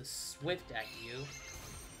 I'll use a Swift at you.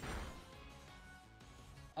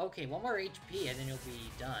 Okay, one more HP and then you'll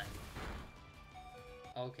be done.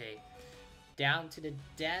 Okay. Down to the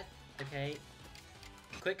death. Okay.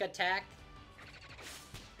 Quick attack.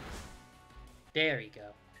 There you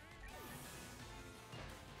go.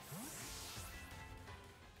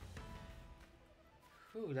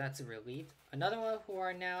 Whew, that's a relief. Another one who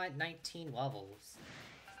are now at 19 levels.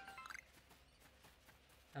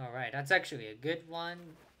 Alright, that's actually a good one.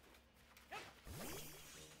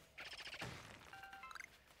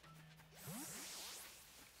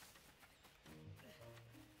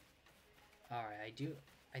 Alright,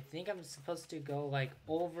 I think I'm supposed to go, like,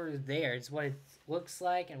 over there. It's what it looks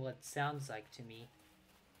like and what it sounds like to me.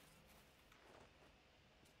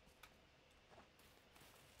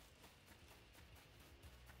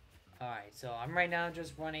 Alright, so I'm right now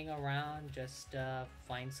just running around, just,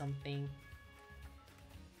 find something.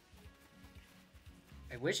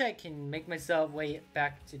 I wish I can make myself way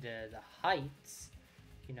back to the heights.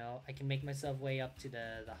 You know, I can make myself way up to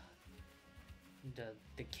the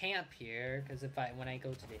camp here, because when I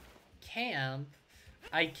go to the camp,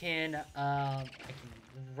 I can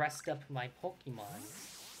rest up my Pokemon.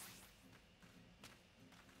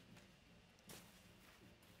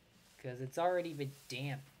 Because it's already been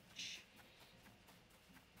damaged.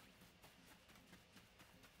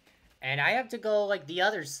 And I have to go, like, the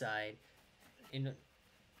other side.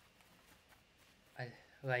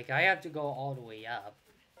 I have to go all the way up.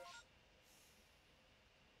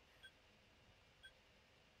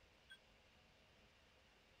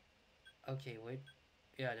 Okay, wait.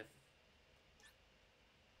 Yeah,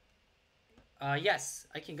 yes,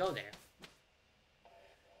 I can go there.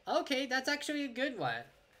 Okay, that's actually a good one.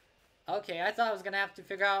 Okay, I thought I was gonna have to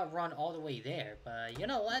figure out run all the way there, but you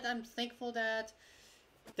know what? I'm thankful that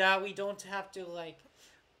we don't have to, like,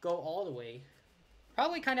 go all the way.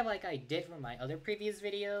 Probably kind of like I did from my other previous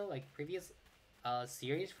video, like previous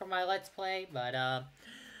series for my Let's Play, but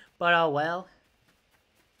well.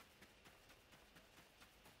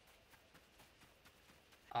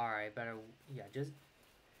 Alright, better, yeah,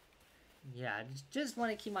 just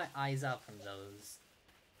want to keep my eyes out from those.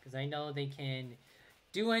 Because I know they can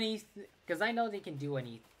do anything,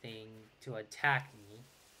 to attack me.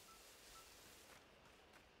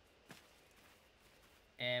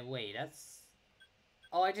 And wait, that's...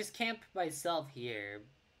 Oh, I just camped myself here,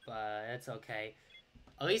 but that's okay.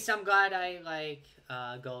 At least I'm glad I, like,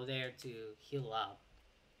 go there to heal up.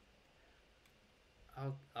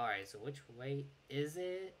 Oh, alright, so which way is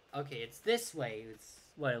it? Okay, it's this way, it's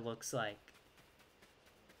what it looks like.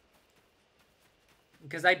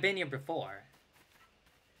 Because I've been here before.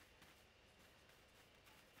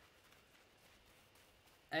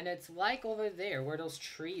 And it's like over there, where those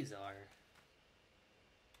trees are.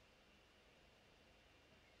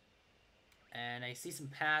 And I see some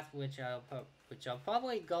path which I'll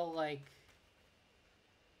probably go, like...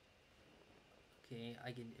 Okay,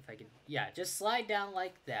 if I can, yeah, just slide down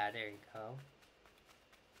like that, there you go.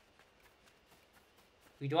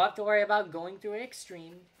 We don't have to worry about going through an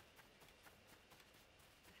extreme.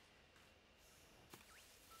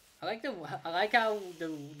 I like how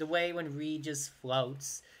the way when Reed just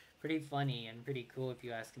floats. Pretty funny and pretty cool if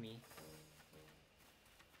you ask me.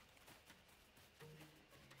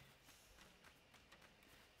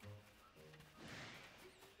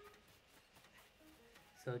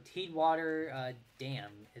 So, Teedwater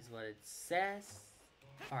Dam is what it says.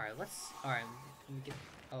 Alright, let me get,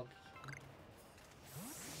 okay.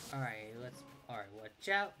 Alright, watch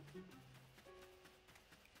out.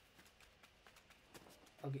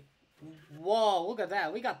 Okay. Whoa, look at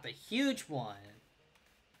that, we got the huge one.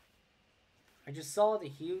 I just saw the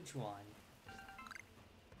huge one.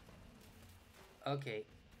 Okay.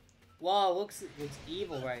 Whoa, looks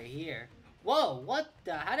evil right here. Whoa, what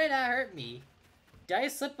the, how did that hurt me? Did I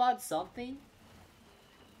slip on something?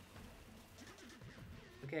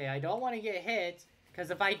 Okay, I don't want to get hit,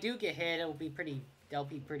 because if I do get hit, that'll be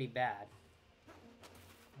pretty bad.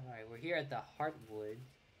 Alright, we're here at the Heartwood.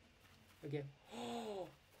 Okay.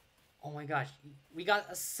 Oh my gosh, we got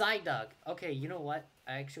a Psyduck. Okay, you know what?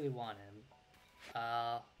 I actually want him.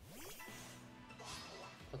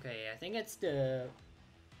 Okay, I think it's the...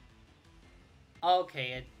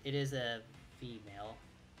 Okay, it is a female.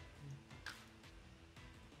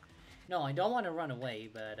 No, I don't want to run away,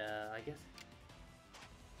 but,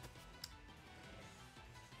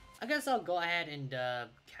 I guess I'll go ahead and,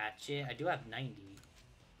 catch it. I do have 90.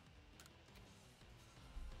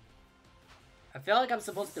 I feel like I'm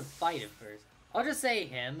supposed to fight it first. I'll just say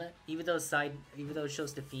him, even though it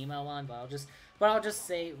shows the female one, but I'll just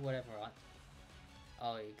say whatever I want.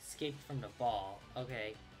 Oh, he escaped from the ball.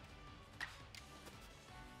 Okay.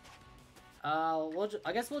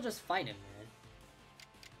 I guess we'll just fight him, man.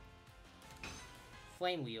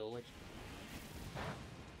 Flame Wheel, which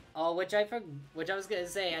I was gonna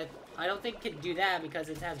say, I don't think it can do that because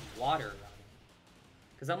it has water on it.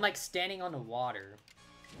 Because I'm like standing on the water.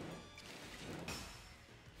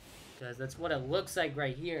 Because that's what it looks like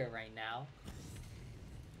right here, right now.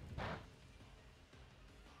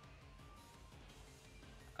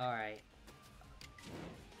 Alright.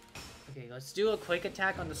 Okay, let's do a quick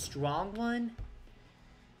attack on the strong one.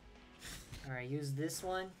 Alright, use this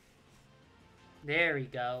one. There we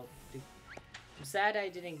go. Dude, I'm sad I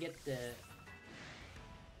didn't get the...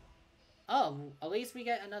 Oh, at least we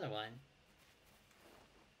get another one.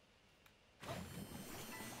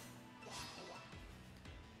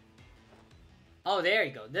 Oh, there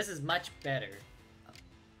you go. This is much better.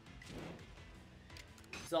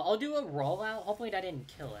 So I'll do a rollout. Hopefully that didn't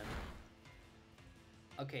kill him.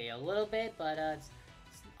 Okay, a little bit, but it's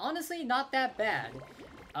honestly not that bad.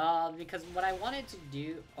 Because what I wanted to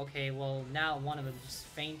do... Okay, well, now one of them just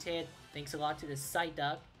fainted. Thanks a lot to the side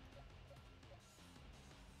duck.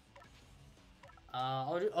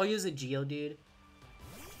 I'll use a Geodude.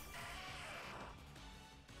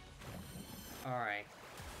 Alright.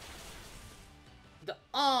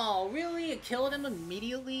 Oh, really? It killed him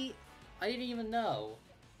immediately? I didn't even know.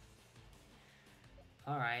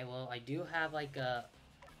 Alright, well, I do have like a...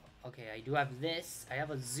 Okay, I do have this. I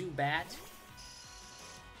have a Zubat.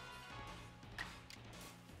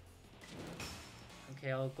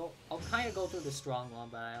 Okay, I'll kind of go through the strong one,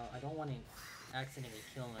 but I don't want to accidentally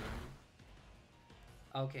kill him.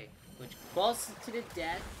 Okay, which close to the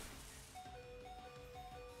death.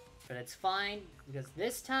 But it's fine, because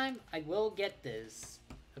this time I will get this.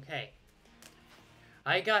 Okay.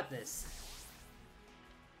 I got this.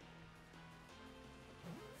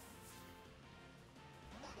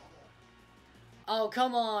 Oh,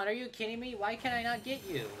 come on, are you kidding me? Why can I not get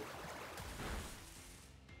you?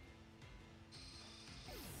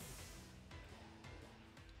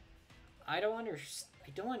 I don't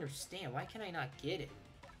understand. Why can I not get it?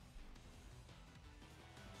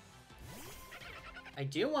 I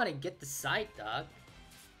do want to get the side duck.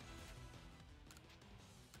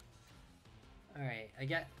 Alright,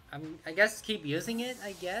 I guess keep using it,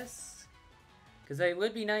 I guess. Because it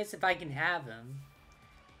would be nice if I can have him.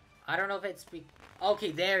 I don't know if it's...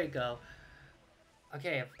 Okay, there we go.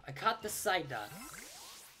 Okay, I caught the side duck.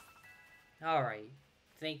 Alright,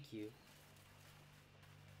 thank you.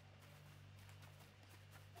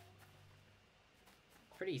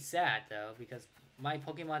 Pretty sad, though, because my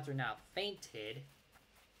Pokemons are now fainted.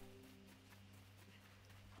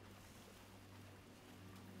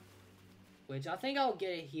 Which I think I'll get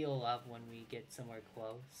a heal up when we get somewhere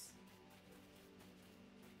close.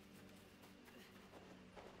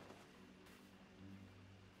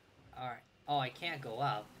 Alright. Oh, I can't go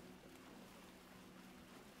up.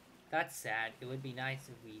 That's sad. It would be nice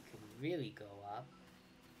if we could really go up.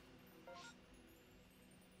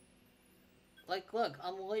 Like, look,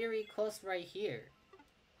 I'm literally close right here.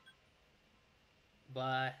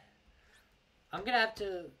 But I'm gonna have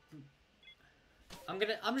to... I'm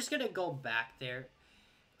just gonna go back there.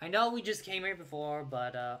 I know we just came here before,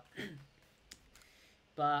 but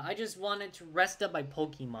but I just wanted to rest up my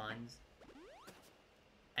Pokemons.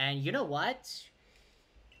 And you know what?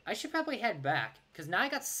 I should probably head back, cause now I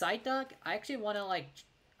got Psyduck. I actually want to like,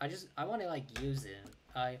 I want to like use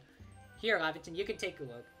him. Here, Laventon, you can take a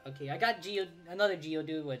look. Okay, I got another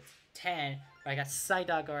Geodude with 10, but I got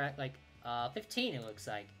Psyduck at like 15. It looks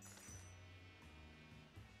like.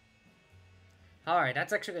 Alright,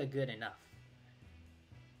 that's actually good enough.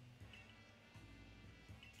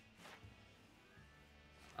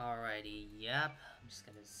 Alrighty, yep. I'm just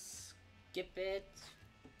gonna skip it.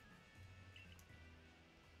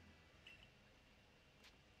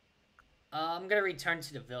 I'm gonna return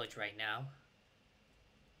to the village right now.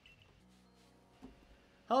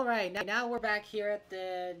 Alright, now we're back here at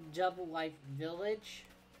the Double Life Village.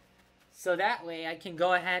 So that way I can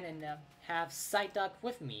go ahead and have Psyduck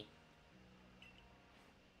with me.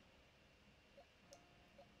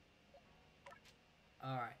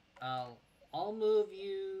 Alright, I'll move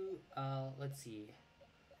you, let's see.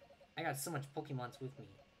 I got so much Pokemons with me.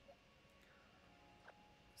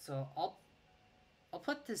 So, I'll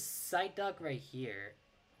put this Psyduck right here.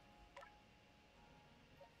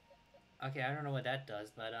 Okay, I don't know what that does,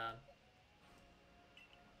 but,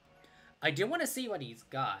 I do want to see what he's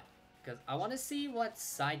got. Because I want to see what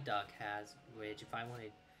Psyduck has, which, if I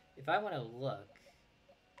want to look.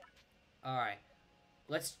 Alright,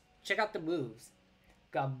 let's check out the moves.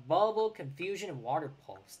 Got Bubble, Confusion, and Water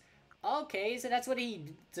Pulse. Okay, so that's what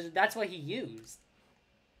he used.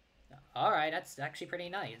 Alright, that's actually pretty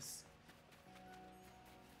nice.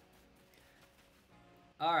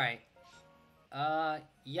 Alright.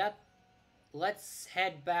 Yep. Let's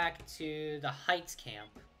head back to the Heights camp.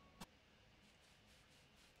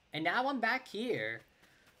 And now I'm back here.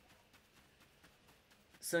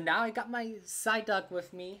 So now I got my Psyduck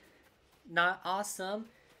with me. Not awesome.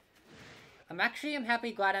 I'm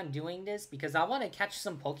happy glad I'm doing this because I want to catch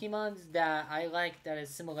some Pokemons that I like that is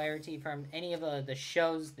similarity from any of the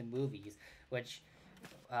shows, the movies. Which,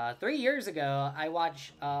 3 years ago, I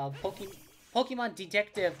watched Pokemon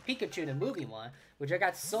Detective Pikachu, the movie one, which I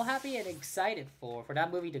got so happy and excited for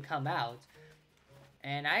that movie to come out.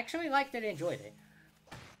 And I actually liked it and enjoyed it.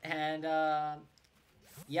 And,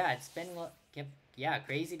 yeah, it's been, yeah,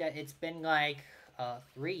 crazy that it's been like,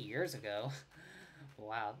 3 years ago.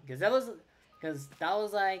 Wow, because that was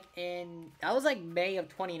like May of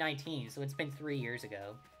 2019, so it's been 3 years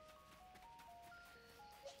ago.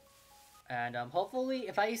 And hopefully,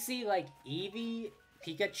 if I see like Eevee,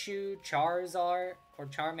 Pikachu, Charizard, or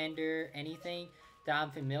Charmander, anything that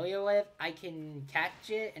I'm familiar with, I can catch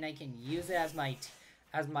it and I can use it as my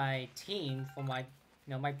team for my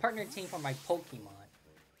my partner team for my Pokemon,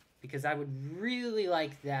 because I would really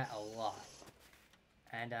like that a lot.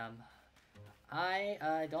 And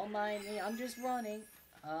I don't mind me. I'm just running.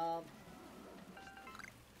 Alright,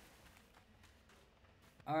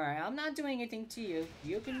 I'm not doing anything to you.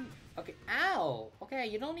 You can... Okay, ow! Okay,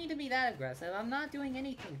 you don't need to be that aggressive. I'm not doing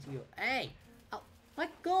anything to you. Hey! Oh,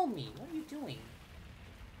 let go of me! What are you doing?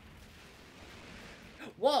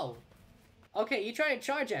 Whoa! Okay, you try to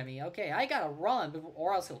charge at me. Okay, I gotta run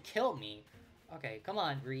or else he'll kill me. Okay, come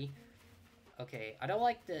on, Ree. Okay, I don't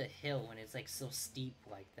like the hill when it's like so steep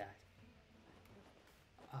like that.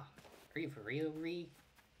 Oh, are you for real, Ree?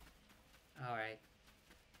 Alright.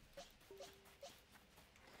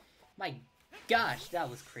 My gosh, that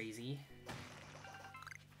was crazy.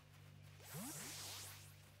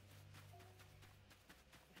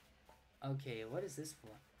 Okay, what is this for?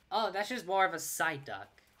 Oh, that's just more of a Psyduck.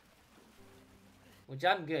 Which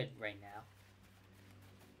I'm good right now.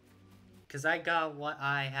 Because I got what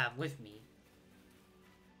I have with me.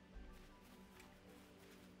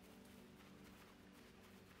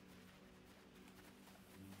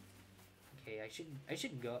 Okay, I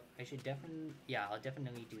should definitely, yeah, I'll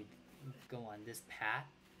definitely go on this path.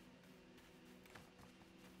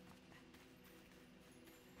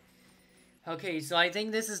 Okay, so I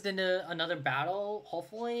think this is another battle.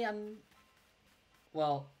 Hopefully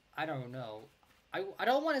well, I don't know. I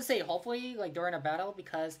don't want to say hopefully, like, during a battle,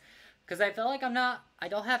 because I feel like I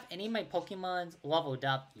don't have any of my Pokemons leveled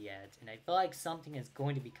up yet, and I feel like something is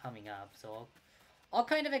going to be coming up, so I'll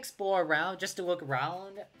kind of explore around, just to look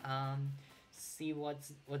around, see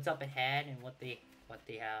what's up ahead, and what they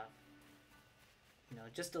have. You know,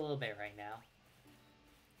 just a little bit right now.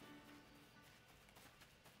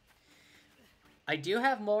 I do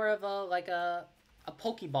have more of a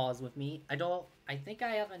Pokeballs with me. I think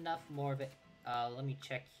I have enough more of it. Let me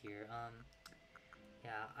check here.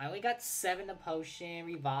 Yeah, I only got 7 of Potion,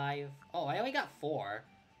 Revive. Oh, I only got 4.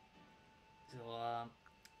 So,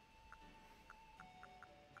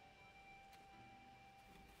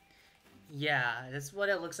 yeah, that's what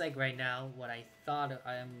it looks like right now. What I thought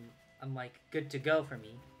I'm like good to go for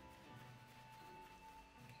me.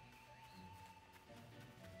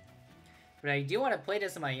 But I do want to play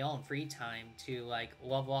this in my own free time to like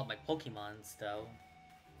level up my Pokemons, though.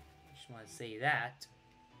 Just want to say that.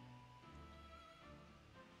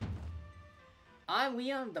 I'm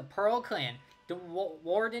Lian of the Pearl Clan, the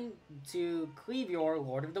warden to Kleavor,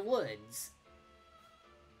 Lord of the Woods.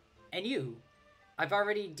 And you? I've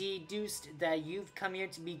already deduced that you've come here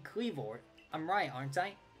to be Kleavor. I'm right, aren't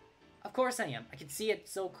I? Of course I am. I can see it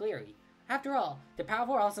so clearly. After all, the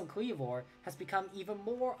powerful, awesome Kleavor has become even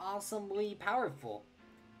more awesomely powerful.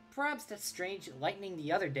 Perhaps that strange lightning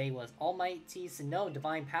the other day was Almighty Sinnoh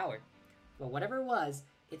divine power. But whatever it was,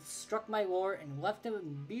 it struck my lord and left him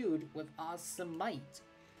imbued with awesome might.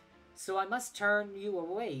 So I must turn you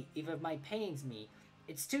away, even if my pains me.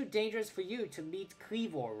 It's too dangerous for you to meet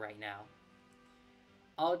Kleavor right now.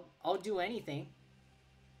 I'll do anything.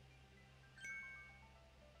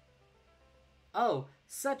 Oh,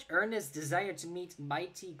 such earnest desire to meet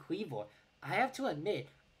mighty Kleavor. I have to admit,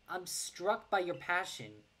 I'm struck by your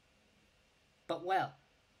passion. But well,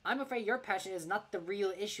 I'm afraid your passion is not the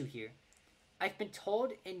real issue here. I've been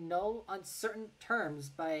told in no uncertain terms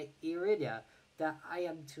by Irida that I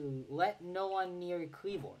am to let no one near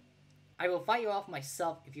Kleavor. I will fight you off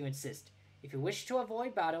myself if you insist. If you wish to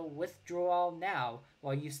avoid battle, withdraw now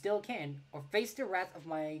while you still can, or face the wrath of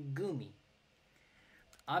my Gumi.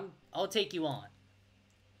 I'll take you on.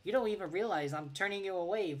 You don't even realize I'm turning you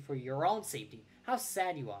away for your own safety. How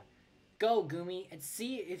sad you are. Go, Gumi, and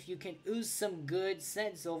see if you can ooze some good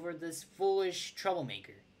sense over this foolish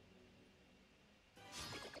troublemaker.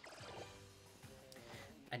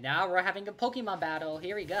 And now we're having a Pokemon battle.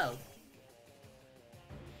 Here we go.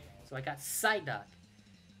 So I got Psyduck.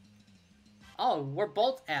 Oh, we're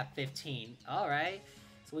both at 15. Alright.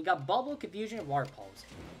 So we got Bubble, Confusion, and Water Pulse.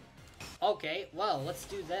 Okay, well, let's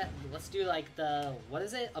do that. Let's do like the... What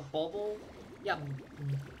is it? A bubble? Yeah,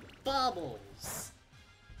 bubbles.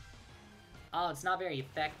 Oh, it's not very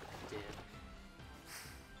effective.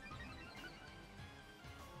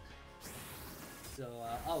 So,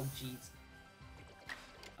 oh, jeez.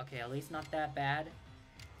 Okay, at least not that bad.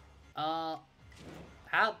 I'll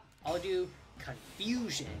do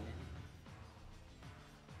Confusion.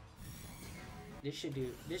 This should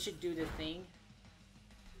do the thing.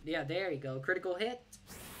 Yeah, there you go. Critical hit.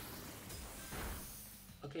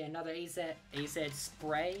 Okay, another AZ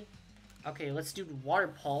spray. Okay, let's do Water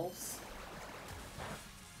Pulse.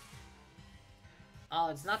 Oh,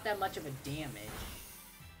 it's not that much of a damage.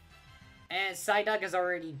 And Psyduck is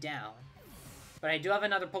already down. But I do have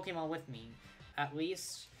another Pokemon with me, at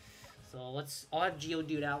least. So I'll have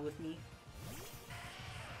Geodude out with me.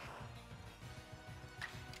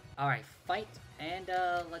 Alright, fight. And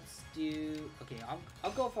let's do... Okay,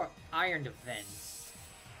 I'll go for Iron Defense.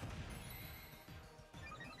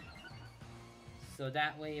 So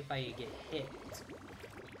that way if I get hit...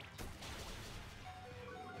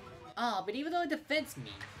 Ah, but even though it defends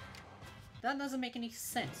me, that doesn't make any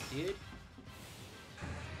sense, dude.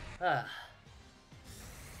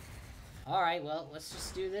 Alright, well, let's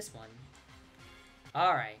just do this one.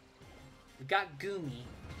 Alright. We got Goomy.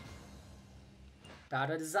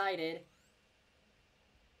 Battle decided.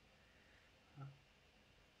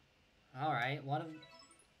 Alright,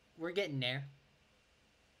 we're getting there.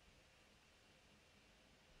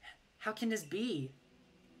 How can this be?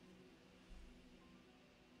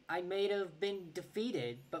 I may have been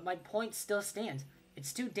defeated, but my point still stands.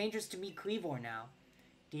 It's too dangerous to meet Kleavor now.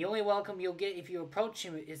 The only welcome you'll get if you approach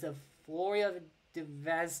him is a flurry of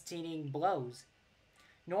devastating blows.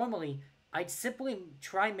 Normally, I'd simply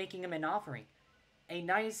try making him an offering. A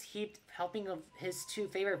nice heaped helping of his two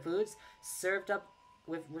favorite foods, served up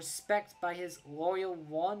with respect by his loyal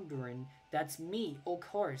wanderer, that's me, of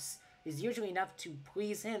course, is usually enough to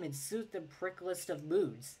please him and suit the prickliest of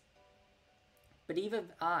moods. But even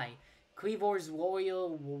I, Kleavor's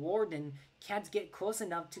loyal warden, can't get close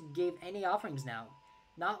enough to give any offerings now.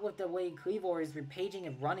 Not with the way Kleavor is rapaging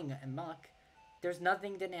and running amok. There's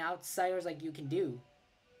nothing that outsiders like you can do.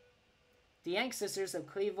 The ancestors of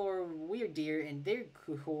Kleavor, Wyrdeer, and their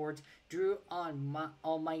cohort drew on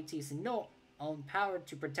Almighty Sinnoh own power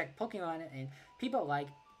to protect Pokemon and people alike,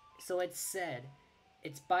 so it's said.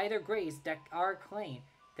 It's by their grace that our claim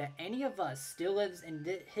that any of us still lives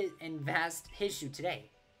in vast Hishu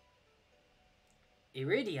today.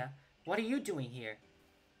 Irida, what are you doing here?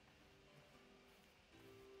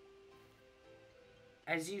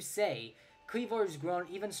 As you say, Kleavor has grown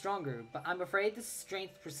even stronger, but I'm afraid this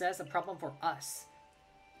strength presents a problem for us.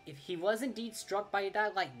 If he was indeed struck by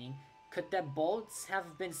that lightning, could the bolts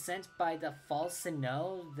have been sent by the false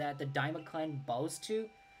Sinnoh that the Diamond Clan boasts to?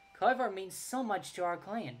 Kleavor means so much to our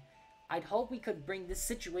clan. I'd hope we could bring this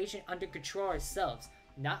situation under control ourselves,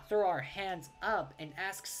 not throw our hands up and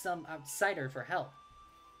ask some outsider for help.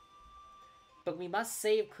 But we must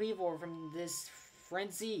save Kleavor from this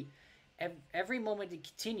frenzy. Every moment it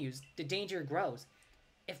continues, the danger grows.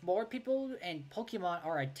 If more people and Pokemon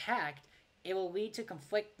are attacked, it will lead to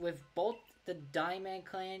conflict with both the Diamond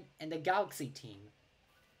Clan and the Galaxy team.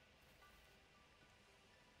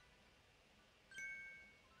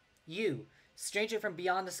 You, stranger from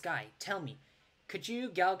beyond the sky, tell me, could you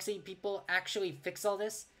Galaxy people actually fix all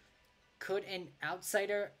this? Could an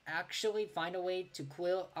outsider actually find a way to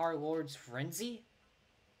quell our Lord's frenzy?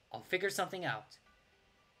 I'll figure something out.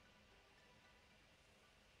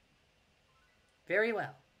 Very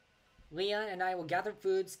well. Lian and I will gather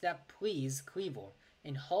foods that please Kleavor,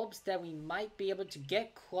 in hopes that we might be able to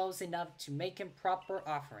get close enough to make him proper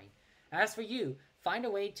offering. As for you, find a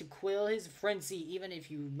way to quell his frenzy even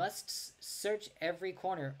if you must search every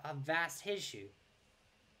corner of vast Hishu.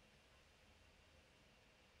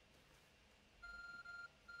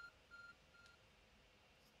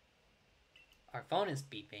 Our phone is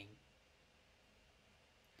beeping.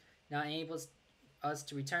 Now enables us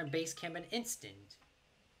to return base camp an instant.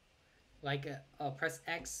 Like, press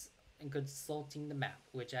X and consulting the map,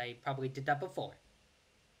 which I probably did that before.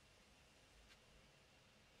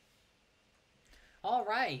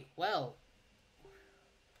 Alright, well,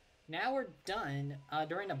 now we're done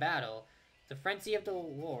during the battle. The Frenzy of the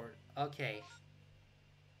Lord, okay.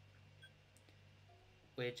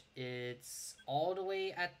 Which is all the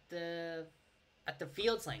way at the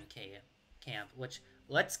Fields Lane camp, which,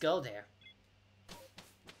 let's go there.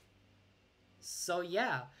 So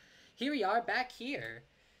yeah, here we are back here.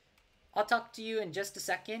 I'll talk to you in just a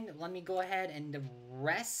second. Let me go ahead and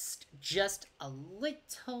rest just a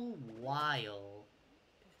little while.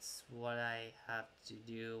 It's what I have to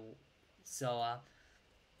do. So,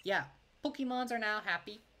 yeah, Pokemons are now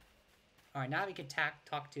happy. Alright, now we can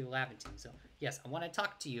talk to Laventon. So, yes, I want to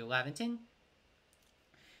talk to you, Laventon.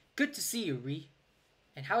 Good to see you, Ree.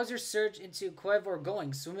 And how's your surge into Kleavor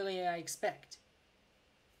going? Swimmingly I expect.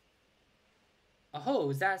 Oh,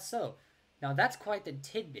 is that so? Now that's quite the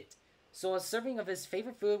tidbit. So a serving of his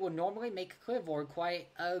favorite food would normally make Kleavor quite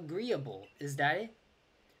agreeable. Is that it?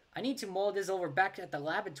 I need to mull this over back at the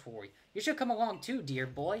laboratory. You should come along too, dear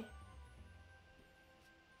boy.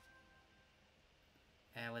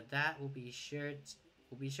 And with that, we'll be sure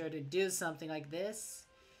to do something like this,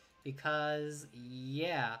 because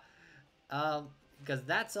yeah, because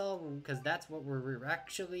that's what we're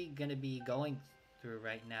actually gonna be going through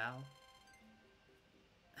right now.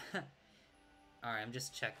 Alright, I'm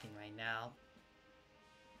just checking right now.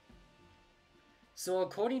 So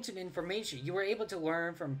according to the information, you were able to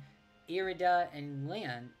learn from Irida and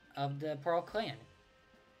Lian of the Pearl Clan.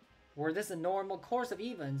 Were this a normal course of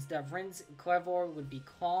events, that friends Kleavor would be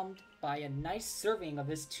calmed by a nice serving of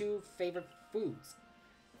his two favorite foods.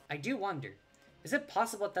 I do wonder, is it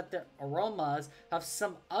possible that the aromas of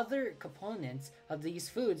some other components of these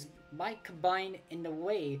foods might combine in a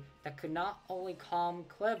way that could not only calm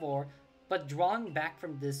Kleavor, but draw him back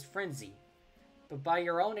from this frenzy? But by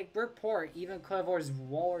your own report, even Kleavor's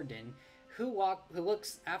warden, who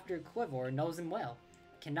looks after Kleavor, knows him well,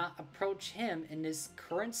 cannot approach him in his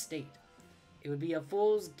current state. It would be a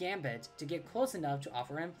fool's gambit to get close enough to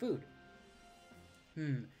offer him food.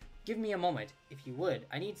 Give me a moment, if you would.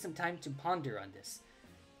 I need some time to ponder on this.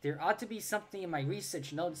 There ought to be something in my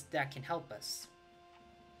research notes that can help us.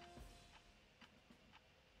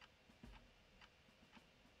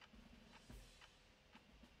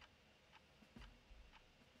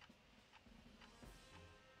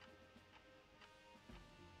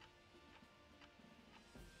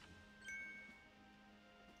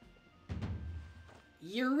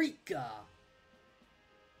 Eureka!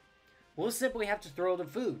 We'll simply have to throw the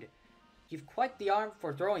food. You've quite the arm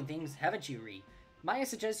for throwing things, haven't you, Ree? Might I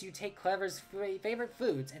suggest you take Kleavor's favorite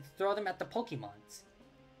foods and throw them at the Pokemons?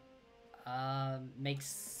 Makes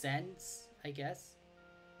sense, I guess.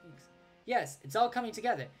 Yes, it's all coming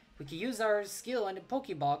together. We can use our skill in the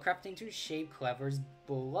Pokeball crafting to shape Kleavor's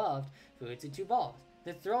beloved foods into balls,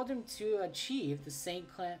 then throw them to achieve the same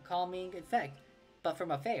calming effect, but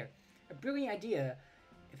from afar. A brilliant idea,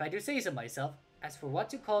 if I do say so myself. As for what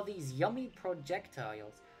to call these yummy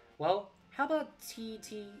projectiles, well, how about tea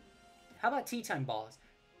time balls?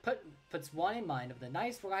 Puts one in mind of the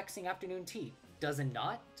nice relaxing afternoon tea, does it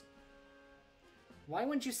not? Why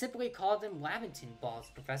wouldn't you simply call them Laventon balls,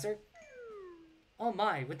 Professor? Oh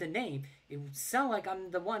my, with the name, it would sound like I'm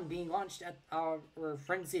the one being launched at our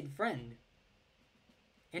frenzied friend.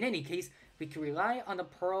 In any case, we can rely on the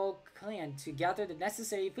Pearl Clan to gather the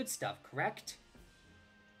necessary foodstuff, correct?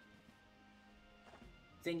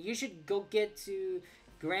 Then you should go get to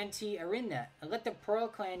Grantee Arena and let the Pearl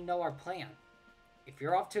Clan know our plan. If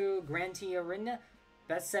you're off to Grantee Arena,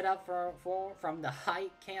 best set up from the high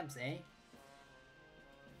camps, eh?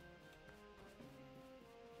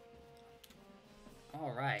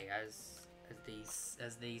 All right,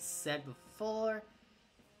 as they said before,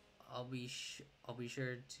 I'll be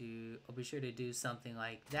sure to do something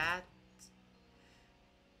like that,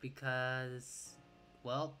 because,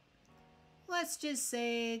 well, let's just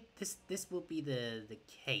say this will be the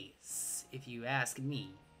case, if you ask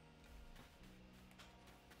me.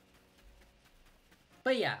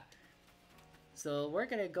 But yeah, so we're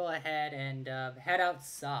gonna go ahead and head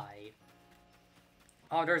outside.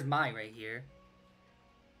 Oh, there's Mai right here.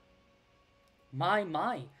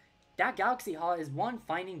 My, that Galaxy Hall is one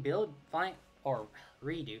redo.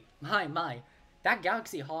 My, that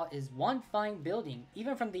Galaxy Hall is one fine building,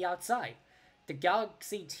 even from the outside. The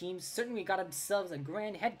Galaxy team certainly got themselves a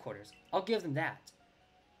grand headquarters. I'll give them that.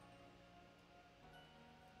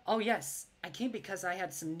 Oh yes, I came because I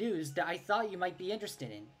had some news that I thought you might be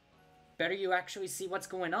interested in. Better you actually see what's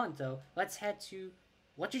going on, though. Let's head to...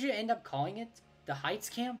 what did you end up calling it? The Heights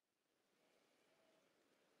Camp?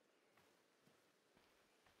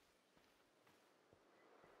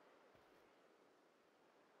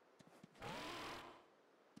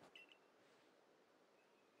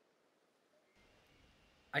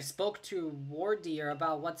 I spoke to Wyrdeer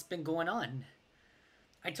about what's been going on.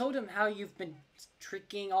 I told him how you've been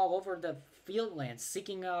tricking all over the fieldlands,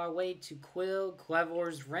 seeking our way to quill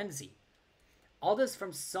Kleavor's frenzy. All this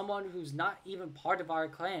from someone who's not even part of our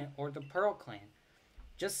clan or the Pearl Clan.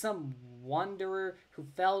 just some wanderer who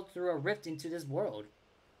fell through a rift into this world.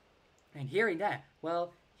 And hearing that,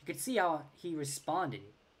 well, you could see how he responded.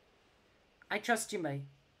 I trust you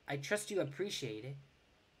appreciate it.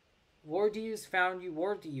 Wyrdeer's found you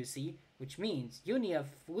worthy, you see, which means you need a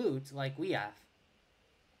flute like we have.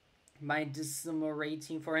 Am I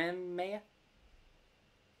dissimulating for him, Maya?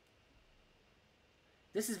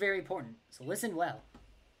 This is very important, so listen well.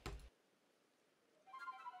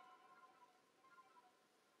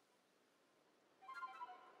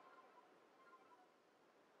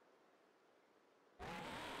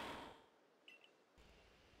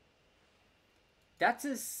 That's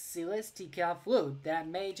a Celestica Flute that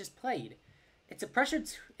May just played. It's a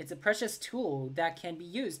precious tool that can be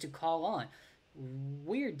used to call on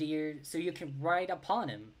Wyrdeer so you can ride upon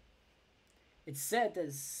him. It's said that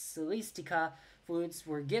Celestica Flutes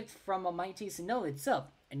were gifted from a mighty Sinnoh itself,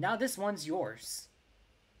 and now this one's yours.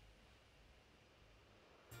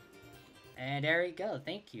 And there you go,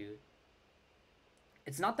 thank you.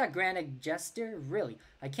 It's not that grand a gesture, really.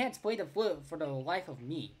 I can't play the flute for the life of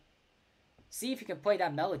me. See if you can play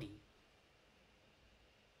that melody.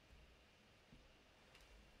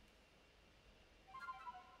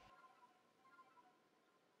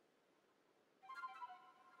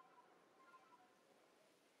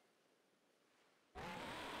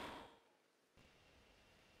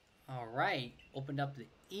 Alright, opened up the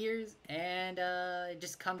ears and it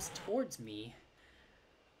just comes towards me.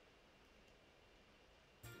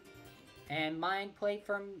 And mind plate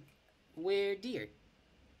from Wyrdeer.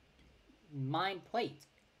 Mind plate.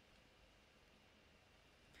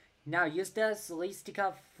 Now use the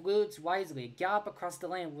Celestica Flutes wisely. Gallop across the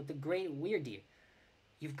land with the great Wyrdeer.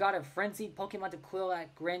 You've got a frenzied Pokemon to quill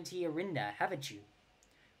at Irida, haven't you?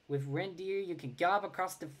 With Wyrdeer, you can gallop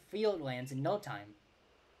across the field lands in no time.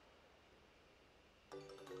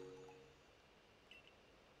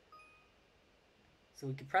 So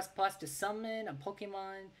we can press plus to summon a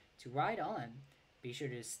Pokemon to ride on. Be sure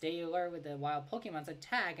to stay alert with the wild Pokemon's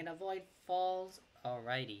attack and avoid falls.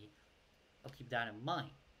 Alrighty. I'll keep that in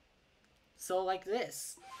mind. So like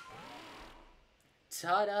this.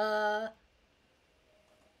 Ta-da!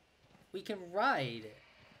 We can ride.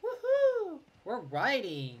 Woohoo! We're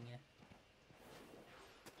riding.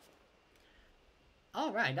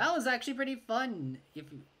 Alright, that was actually pretty fun.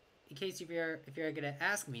 In case you're gonna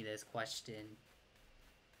ask me this question.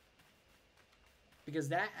 Because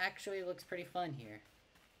that actually looks pretty fun here.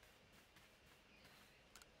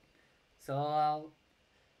 So,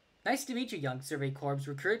 nice to meet you, young Survey Corps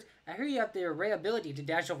recruit. I hear you have the rare ability to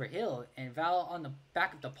dash over hill and valor on the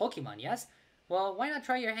back of the Pokemon, yes? Well, why not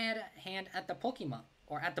try your hand at the Pokemon,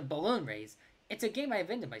 or at the balloon race? It's a game I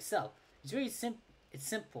invented myself. It's really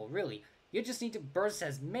simple, really. You just need to burst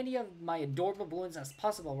as many of my adorable balloons as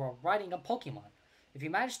possible while riding a Pokemon. If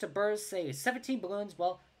you manage to burst, say, 17 balloons,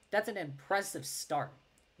 well, that's an impressive start.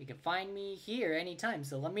 You can find me here anytime,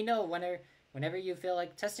 so let me know whenever you feel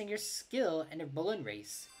like testing your skill in a balloon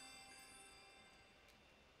race.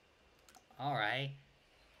 Alright.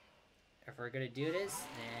 If we're gonna do this,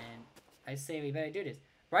 then I say we better do this.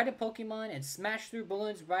 Ride a Pokemon and smash through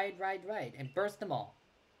balloons, ride, and burst them all.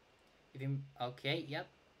 Okay, yep.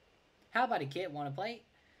 How about it, kid? Wanna play?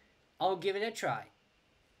 I'll give it a try.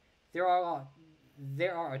 There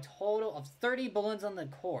are a total of 30 balloons on the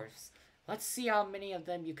course. Let's see how many of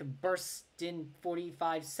them you can burst in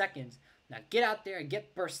 45 seconds. Now get out there and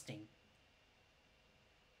get bursting.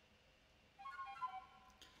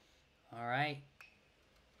 Alright.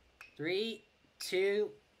 3,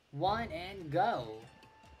 2, 1, and go.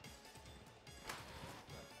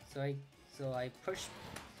 So I push.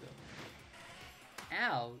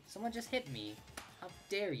 Ow! Someone just hit me. How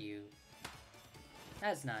dare you?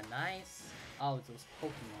 That's not nice. Oh, it's those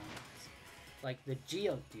Pokemon. Like the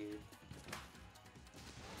Geodude.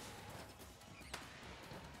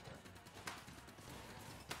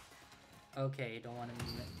 Okay, don't want to...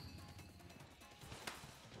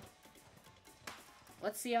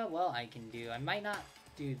 Let's see how well I can do. I might not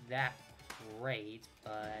do that great,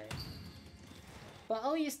 but... But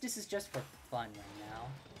at least this is just for fun right now.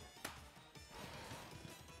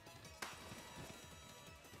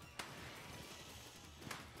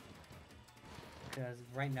 Because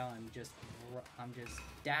right now I'm just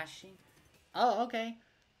dashing. Oh, okay.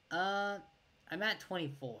 I'm at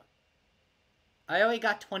 24. I only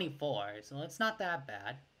got 24, so it's not that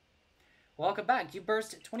bad. Welcome back. You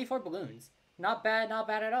burst 24 balloons. Not bad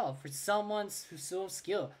at all for someone who's so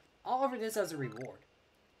skilled. I'll offer this as a reward.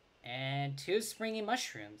 And 2 springy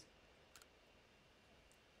mushrooms.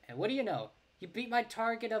 And what do you know? You beat my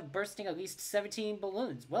target of bursting at least 17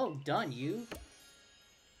 balloons. Well done, you.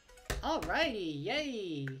 Alrighty,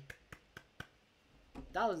 yay!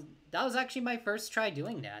 That was actually my first try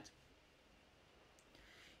doing that.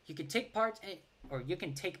 You can take part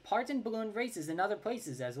in balloon races in other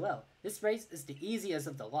places as well. This race is the easiest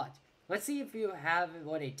of the lot. Let's see if you have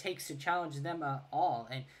what it takes to challenge them all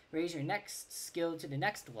and raise your next skill to the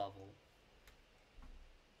next level.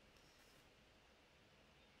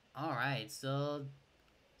 Alright, so...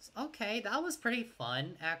 Okay, that was pretty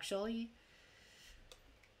fun, actually.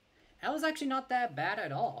 That was actually not that bad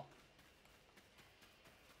at all.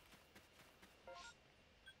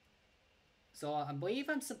 So I believe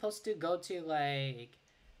I'm supposed to go to, like,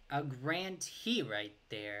 a grantee right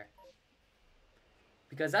there.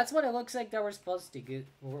 Because that's what it looks like that we're supposed to go,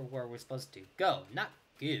 where we're supposed to go, not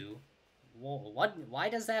goo. Whoa, why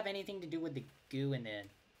does that have anything to do with the goo and the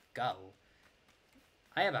go?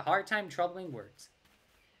 I have a hard time troubling words.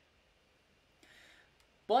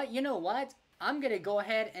 But you know what? I'm gonna go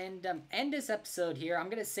ahead and end this episode here. I'm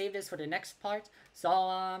gonna save this for the next part.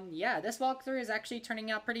 So, yeah, this walkthrough is actually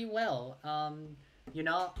turning out pretty well. You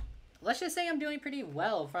know, let's just say I'm doing pretty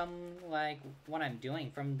well from, like, what I'm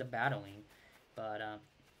doing from the battling. But,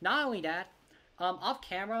 not only that, off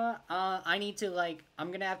camera, I need to, like,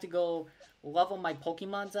 I'm gonna have to go level my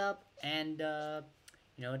Pokemons up. And,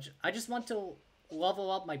 you know, I just want to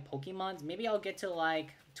level up my Pokemons. Maybe I'll get to,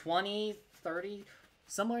 like, 20, 30,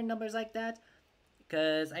 somewhere numbers like that.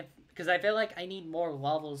 Because I feel like I need more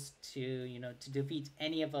levels to, you know, to defeat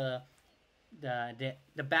any of the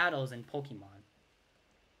battles in Pokemon.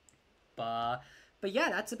 But yeah,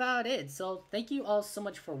 that's about it. So thank you all so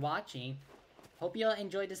much for watching. Hope you all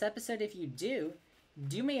enjoyed this episode. If you do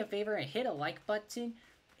me a favor and hit a like button.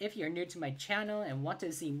 If you're new to my channel and want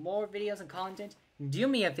to see more videos and content, do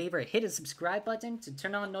me a favor and hit a subscribe button to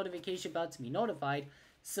turn on notification bell to be notified.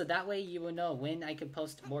 So that way you will know when I can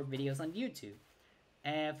post more videos on YouTube.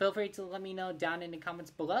 And feel free to let me know down in the comments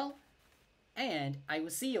below. And I will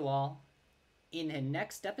see you all in the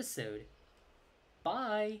next episode.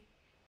 Bye!